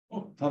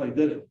 That's how they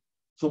did it.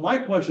 So my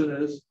question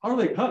is, how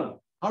do they cut them?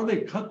 How do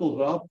they cut those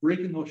without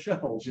breaking those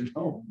shells? You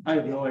know, I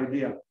have no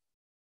idea.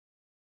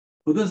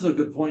 But this is a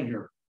good point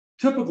here.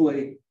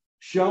 Typically,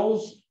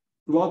 shells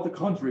throughout the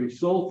country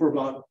sold for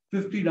about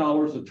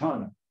 $50 a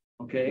ton,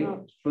 okay,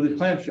 for the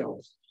clam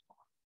shells.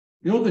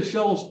 You know what the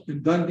shells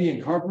in Dundee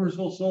and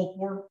Carpentersville sold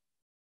for?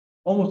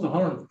 Almost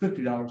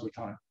 $150 a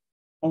ton.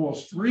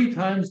 Almost 3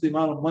 times the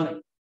amount of money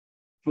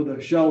for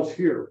the shells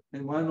here.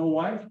 And want to know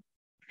why?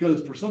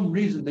 Because for some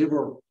reason they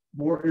were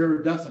more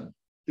iridescent.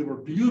 They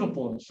were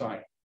beautiful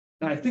inside.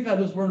 And I think I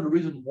just learned the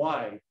reason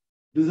why,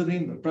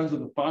 visiting the Friends of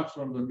the Fox,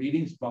 one of their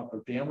meetings about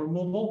the dam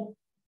removal.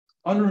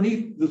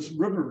 Underneath this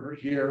river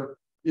here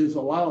is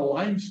a lot of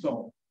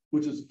limestone,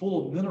 which is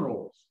full of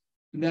minerals,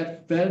 and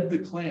that fed the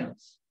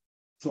clams.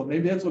 So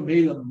maybe that's what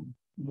made them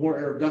more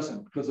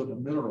iridescent, because of the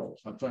minerals.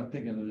 That's what I'm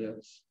thinking it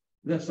is.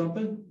 Isn't that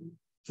something?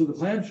 So the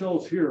clam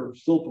shells here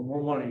sold for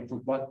more money for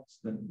buttons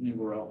than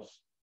anywhere else.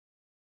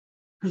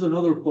 Here's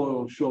another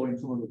photo showing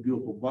some of the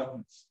beautiful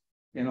buttons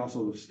and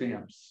also the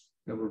stamps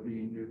that were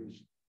being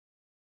used.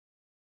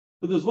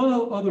 But there's one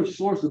other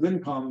source of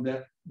income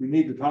that we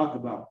need to talk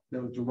about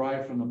that was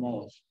derived from the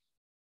mollusks.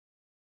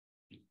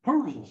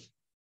 Pearls.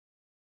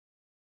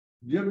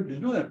 Did you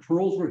know that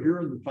pearls were here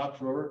in the Fox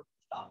River?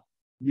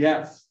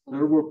 Yes,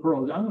 there were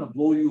pearls. I'm going to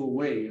blow you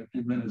away in a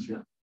few minutes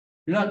here.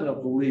 You're not going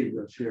to believe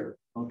this here,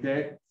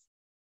 okay?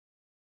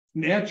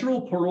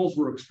 Natural pearls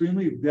were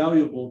extremely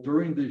valuable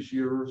during these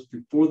years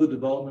before the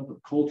development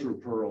of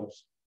cultured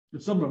pearls.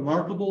 And some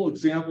remarkable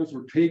examples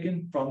were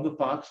taken from the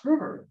Fox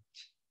River.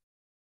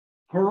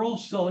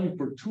 Pearls selling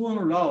for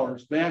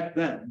 $200 back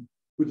then,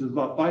 which is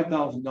about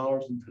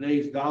 $5,000 in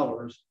today's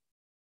dollars,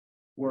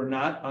 were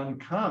not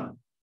uncommon.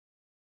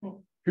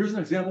 Here's an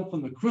example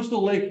from the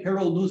Crystal Lake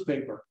Herald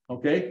newspaper,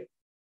 okay?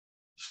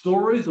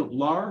 Stories of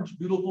large,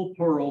 beautiful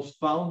pearls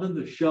found in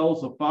the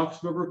shells of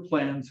Fox River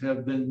clams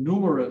have been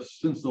numerous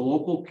since the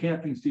local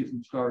camping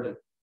season started.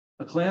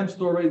 A clam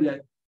story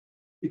that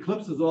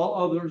eclipses all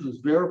others is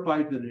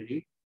verified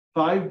today.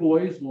 5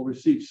 boys will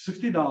receive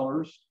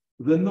 $60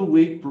 within the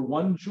week for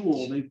one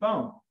jewel they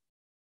found.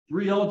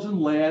 3 Elgin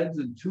lads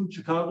and 2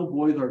 Chicago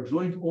boys are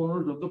joint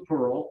owners of the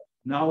pearl,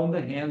 now in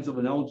the hands of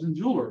an Elgin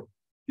jeweler.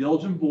 The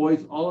Elgin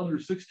boys, all under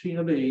 16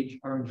 of age,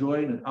 are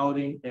enjoying an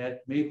outing at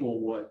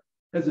Maplewood.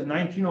 That's in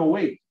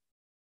 1908.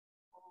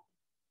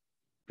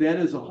 That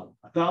is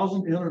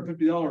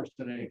 $1,850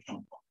 today.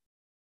 Isn't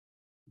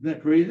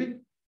that crazy?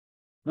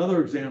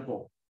 Another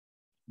example,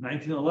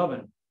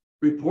 1911.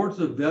 Reports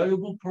of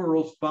valuable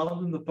pearls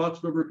found in the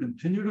Fox River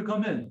continue to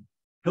come in.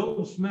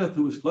 Hilton Smith,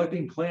 who was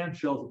collecting clam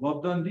shells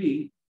above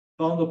Dundee,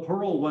 found a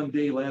pearl one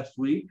day last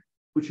week,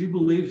 which he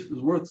believes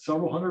is worth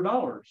several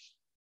 $100s.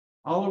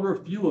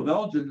 Oliver Few of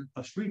Elgin,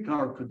 a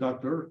streetcar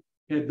conductor,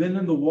 had been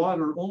in the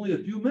water only a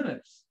few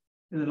minutes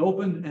and had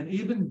opened an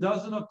even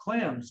dozen of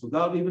clams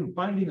without even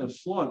finding a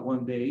slug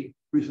one day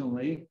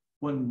recently,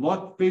 when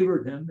luck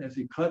favored him as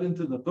he cut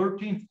into the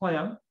 13th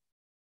clam.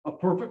 a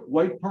perfect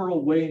white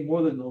pearl weighing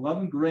more than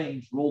 11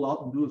 grains rolled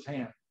out into his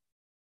hand.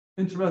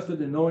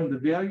 Interested in knowing the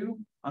value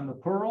on the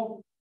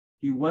pearl,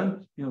 he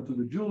went, to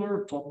the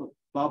jeweler, blah,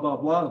 blah,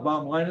 blah. The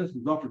bottom line is, he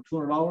was offered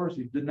 $200.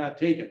 He did not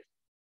take it.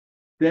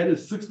 That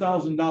is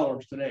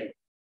 $6,000 today,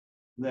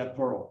 that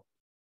pearl.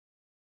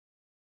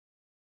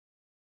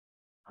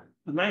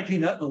 The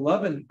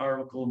 1911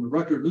 article in the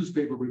Record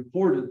newspaper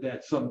reported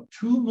that some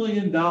 $2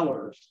 million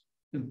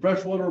in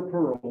freshwater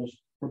pearls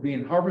were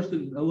being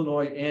harvested in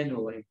Illinois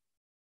annually,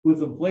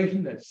 with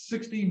inflation at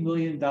 $60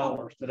 million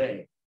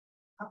today.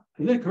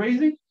 Isn't that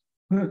crazy?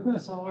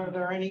 So are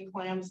there any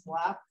clams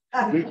left?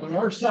 There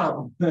are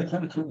some, not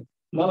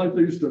like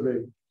they used to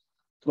be.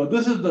 But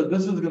this is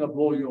going to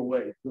blow you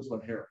away. This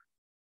one here,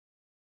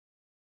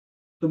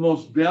 the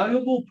most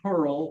valuable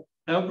pearl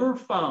ever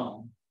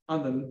found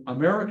on the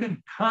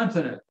American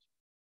continent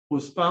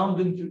was found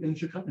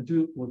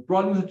was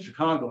brought into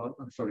Chicago.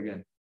 I'm sorry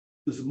again.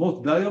 This is the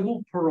most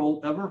valuable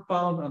pearl ever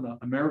found on the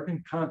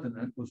American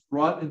continent was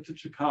brought into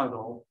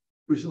Chicago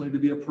recently to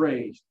be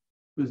appraised.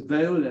 It was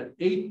valued at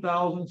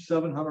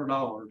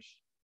 $8,700.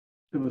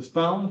 It was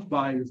found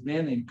by this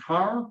man named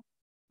Carr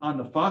on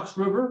the Fox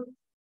River.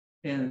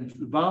 And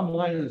the bottom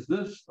line is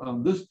this,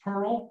 this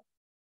pearl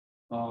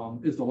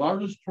is the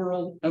largest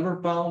pearl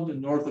ever found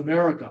in North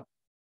America.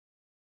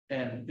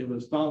 And it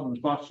was found on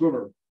the Fox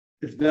River.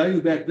 Its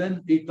value back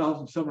then,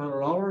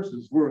 $8,700,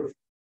 is worth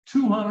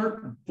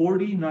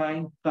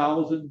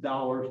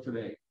 $249,000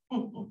 today.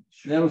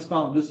 That was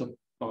found just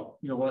about,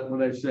 what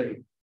did I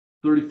say,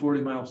 30,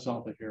 40 miles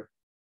south of here.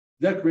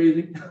 Is that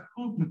crazy?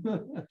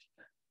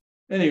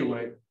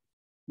 Anyway,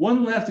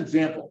 one last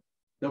example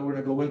that we're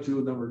going to go into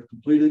and then we're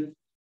completed.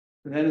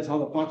 And that is how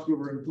the Fox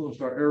River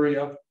influenced our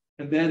area.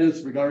 And that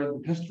is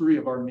regarding the history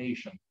of our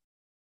nation.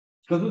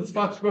 Because of the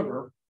Fox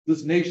River,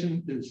 this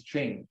nation is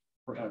changed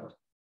forever.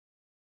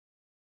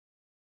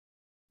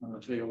 I'm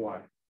going to tell you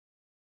why.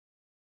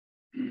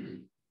 If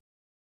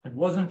it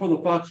wasn't for the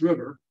Fox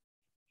River,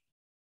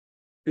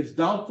 it's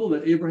doubtful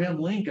that Abraham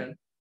Lincoln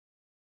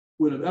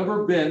would have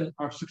ever been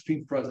our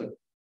 16th president.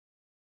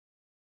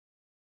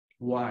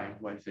 Why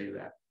do I say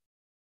that?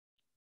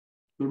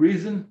 The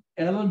reason,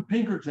 Alan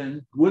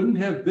Pinkerton wouldn't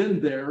have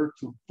been there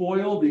to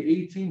foil the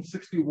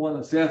 1861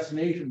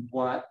 assassination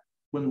plot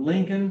when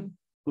Lincoln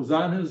was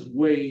on his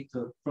way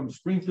from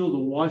Springfield to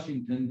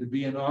Washington to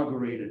be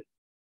inaugurated.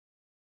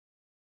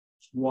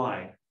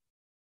 Why?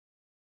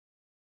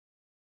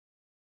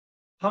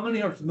 How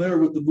many are familiar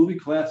with the movie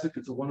classic,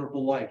 It's a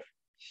Wonderful Life?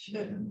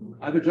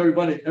 I bet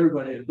everybody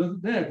is.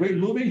 Isn't that a great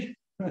movie?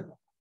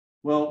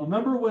 Well,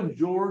 remember when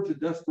George, in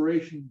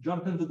desperation,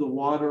 jumped into the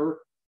water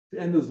to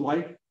end his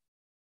life?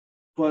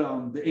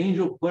 But the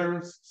angel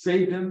Clarence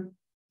saved him.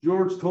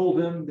 George told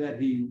him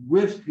that he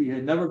wished he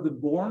had never been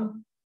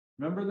born.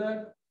 Remember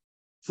that?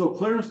 So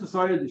Clarence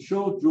decided to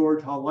show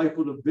George how life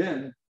would have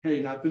been had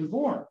he not been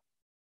born.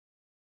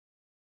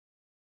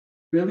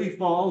 Bailey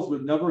Falls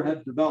would never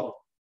have developed.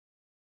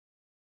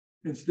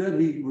 Instead,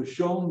 he was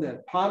shown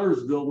that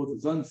Pottersville, with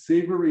its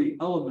unsavory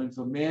elements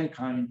of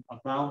mankind,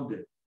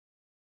 abounded.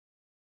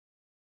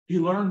 He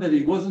learned that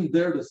he wasn't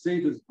there to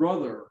save his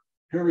brother,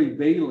 Harry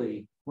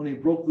Bailey, when he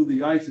broke through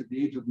the ice at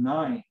the age of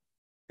 9.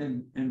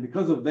 And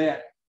because of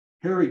that,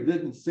 Harry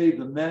didn't save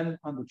the men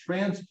on the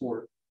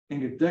transport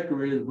and get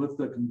decorated with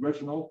the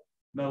Congressional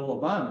Medal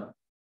of Honor.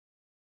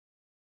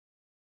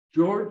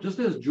 Just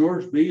as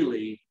George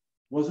Bailey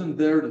wasn't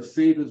there to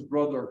save his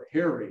brother,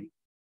 Harry,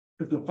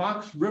 if the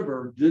Fox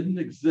River didn't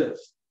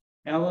exist,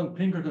 Alan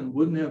Pinkerton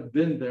wouldn't have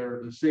been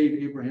there to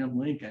save Abraham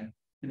Lincoln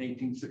in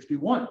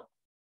 1861.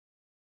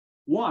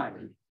 Why?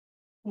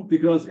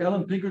 Because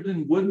Alan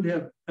Pinkerton wouldn't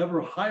have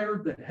ever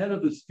hired the head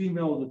of his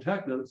female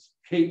detectives,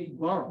 Kate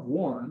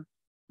Warren,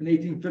 in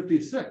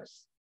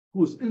 1856, who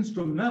was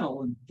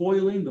instrumental in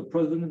foiling the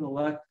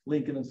president-elect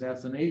Lincoln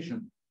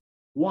assassination.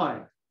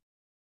 Why?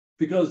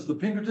 Because the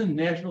Pinkerton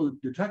National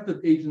Detective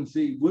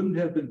Agency wouldn't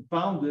have been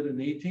founded in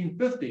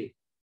 1850.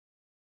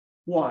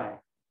 Why?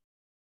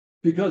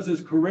 Because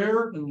his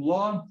career in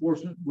law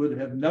enforcement would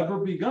have never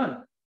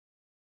begun.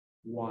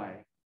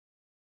 Why?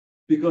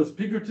 Because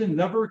Pinkerton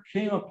never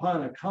came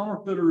upon a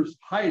counterfeiter's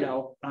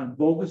hideout on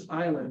Bogus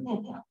Island,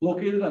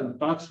 located on the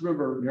Fox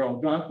River near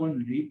Algonquin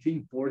in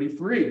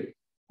 1843.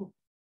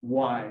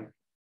 Why?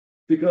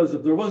 Because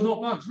if there was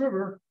no Fox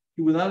River,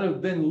 he would not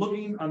have been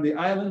looking on the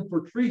island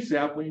for tree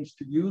saplings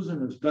to use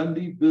in his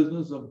Dundee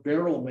business of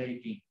barrel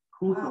making,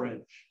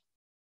 cooperage.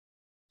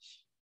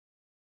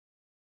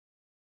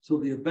 So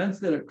the events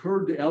that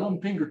occurred to Alan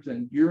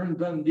Pinkerton here in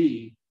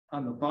Dundee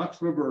on the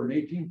Fox River in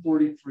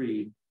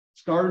 1843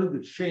 started the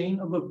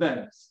chain of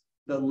events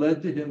that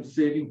led to him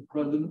saving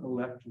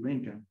President-elect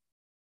Lincoln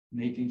in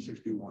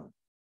 1861.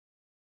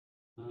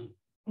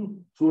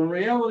 So in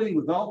reality,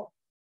 without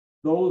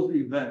those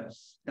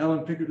events,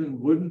 Alan Pinkerton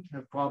wouldn't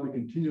have probably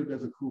continued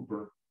as a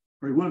cooper,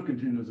 or he would have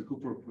continued as a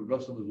cooper for the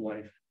rest of his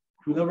life.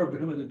 He would never have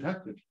become a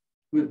detective.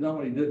 He would have done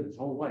what he did his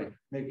whole life,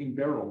 making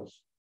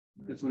barrels.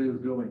 That's what he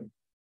was doing.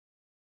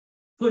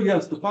 So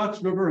yes, the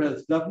Fox River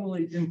has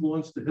definitely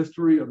influenced the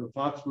history of the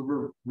Fox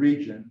River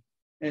region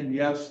and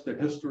yes, the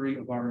history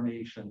of our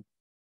nation.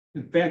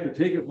 In fact, to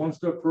take it one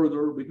step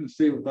further, we can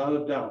say without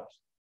a doubt,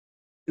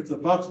 if the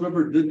Fox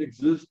River didn't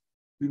exist,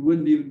 we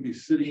wouldn't even be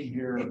sitting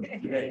here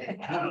today.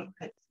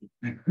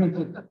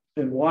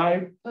 And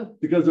why?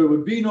 Because there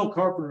would be no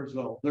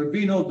Carpentersville, there'd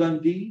be no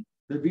Dundee,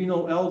 there'd be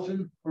no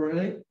Elgin or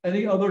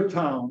any other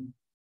town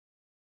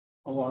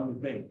along the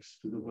banks,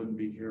 because it wouldn't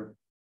be here.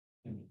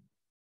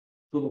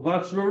 So the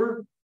Fox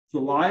River is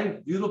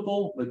alive,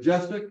 beautiful,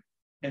 majestic,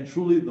 and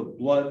truly the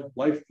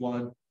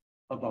lifeblood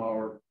of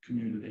our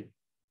community.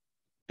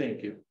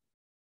 Thank you.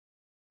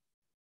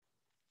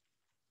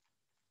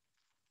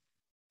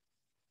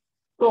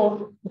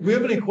 So, do we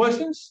have any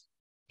questions?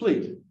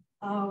 Please.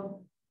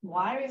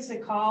 Why is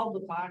it called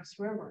the Fox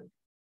River?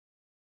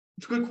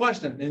 It's a good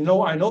question. And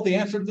no, I know the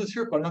answer to this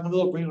here, but I'm not gonna be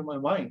able to bring it to my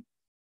mind.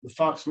 The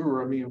Fox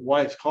River, I mean,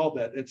 why it's called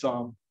that. It's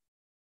and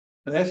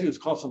actually it's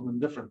called something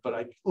different, but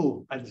I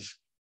just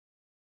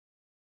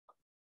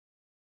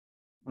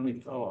let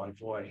me, oh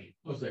boy.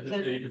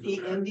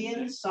 The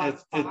Indian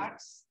sock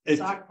fox?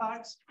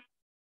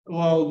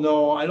 Well,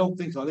 no, I don't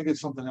think so. I think it's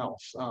something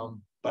else.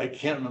 But I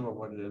can't remember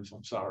what it is.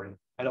 I'm sorry.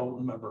 I don't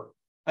remember.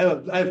 I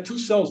have two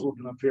cells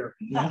working up here.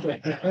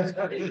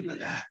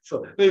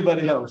 So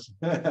anybody else?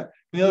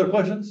 Any other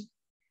questions?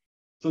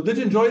 So did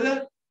you enjoy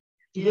that?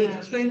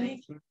 Yeah.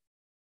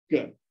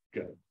 Good,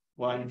 good.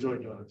 Well, I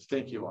enjoyed doing this.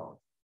 Thank you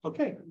all.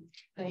 Okay.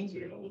 Thank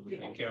you.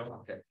 Thank you.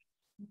 Okay.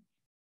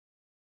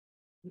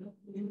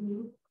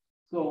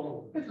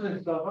 So,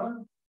 interesting stuff,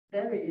 huh?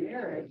 Very.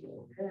 There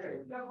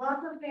are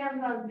lots of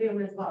fans on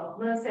Zoom as well.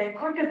 I'm gonna say a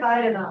quick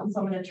goodbye to them,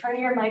 so I'm gonna turn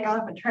your mic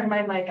off and turn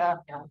my mic off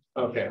now.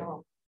 Okay.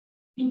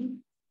 You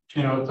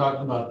know,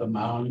 talking about the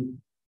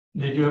mountain,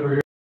 did you ever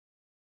hear?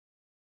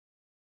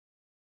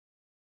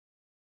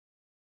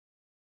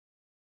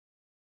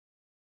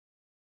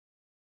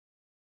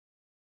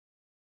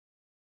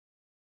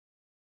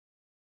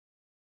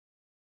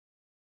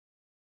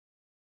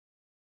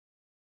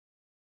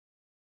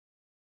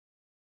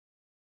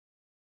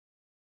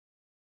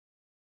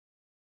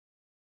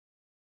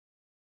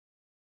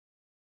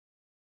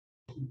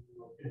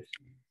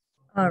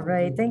 All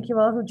right, thank you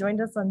all who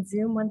joined us on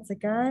Zoom once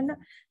again.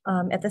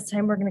 At this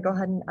time, we're going to go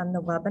ahead and end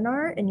the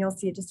webinar, and you'll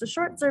see just a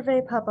short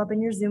survey pop up in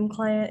your Zoom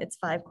client. It's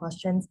 5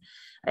 questions.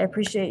 I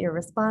appreciate your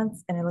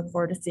response, and I look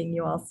forward to seeing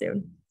you all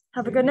soon.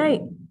 Have a good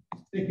night.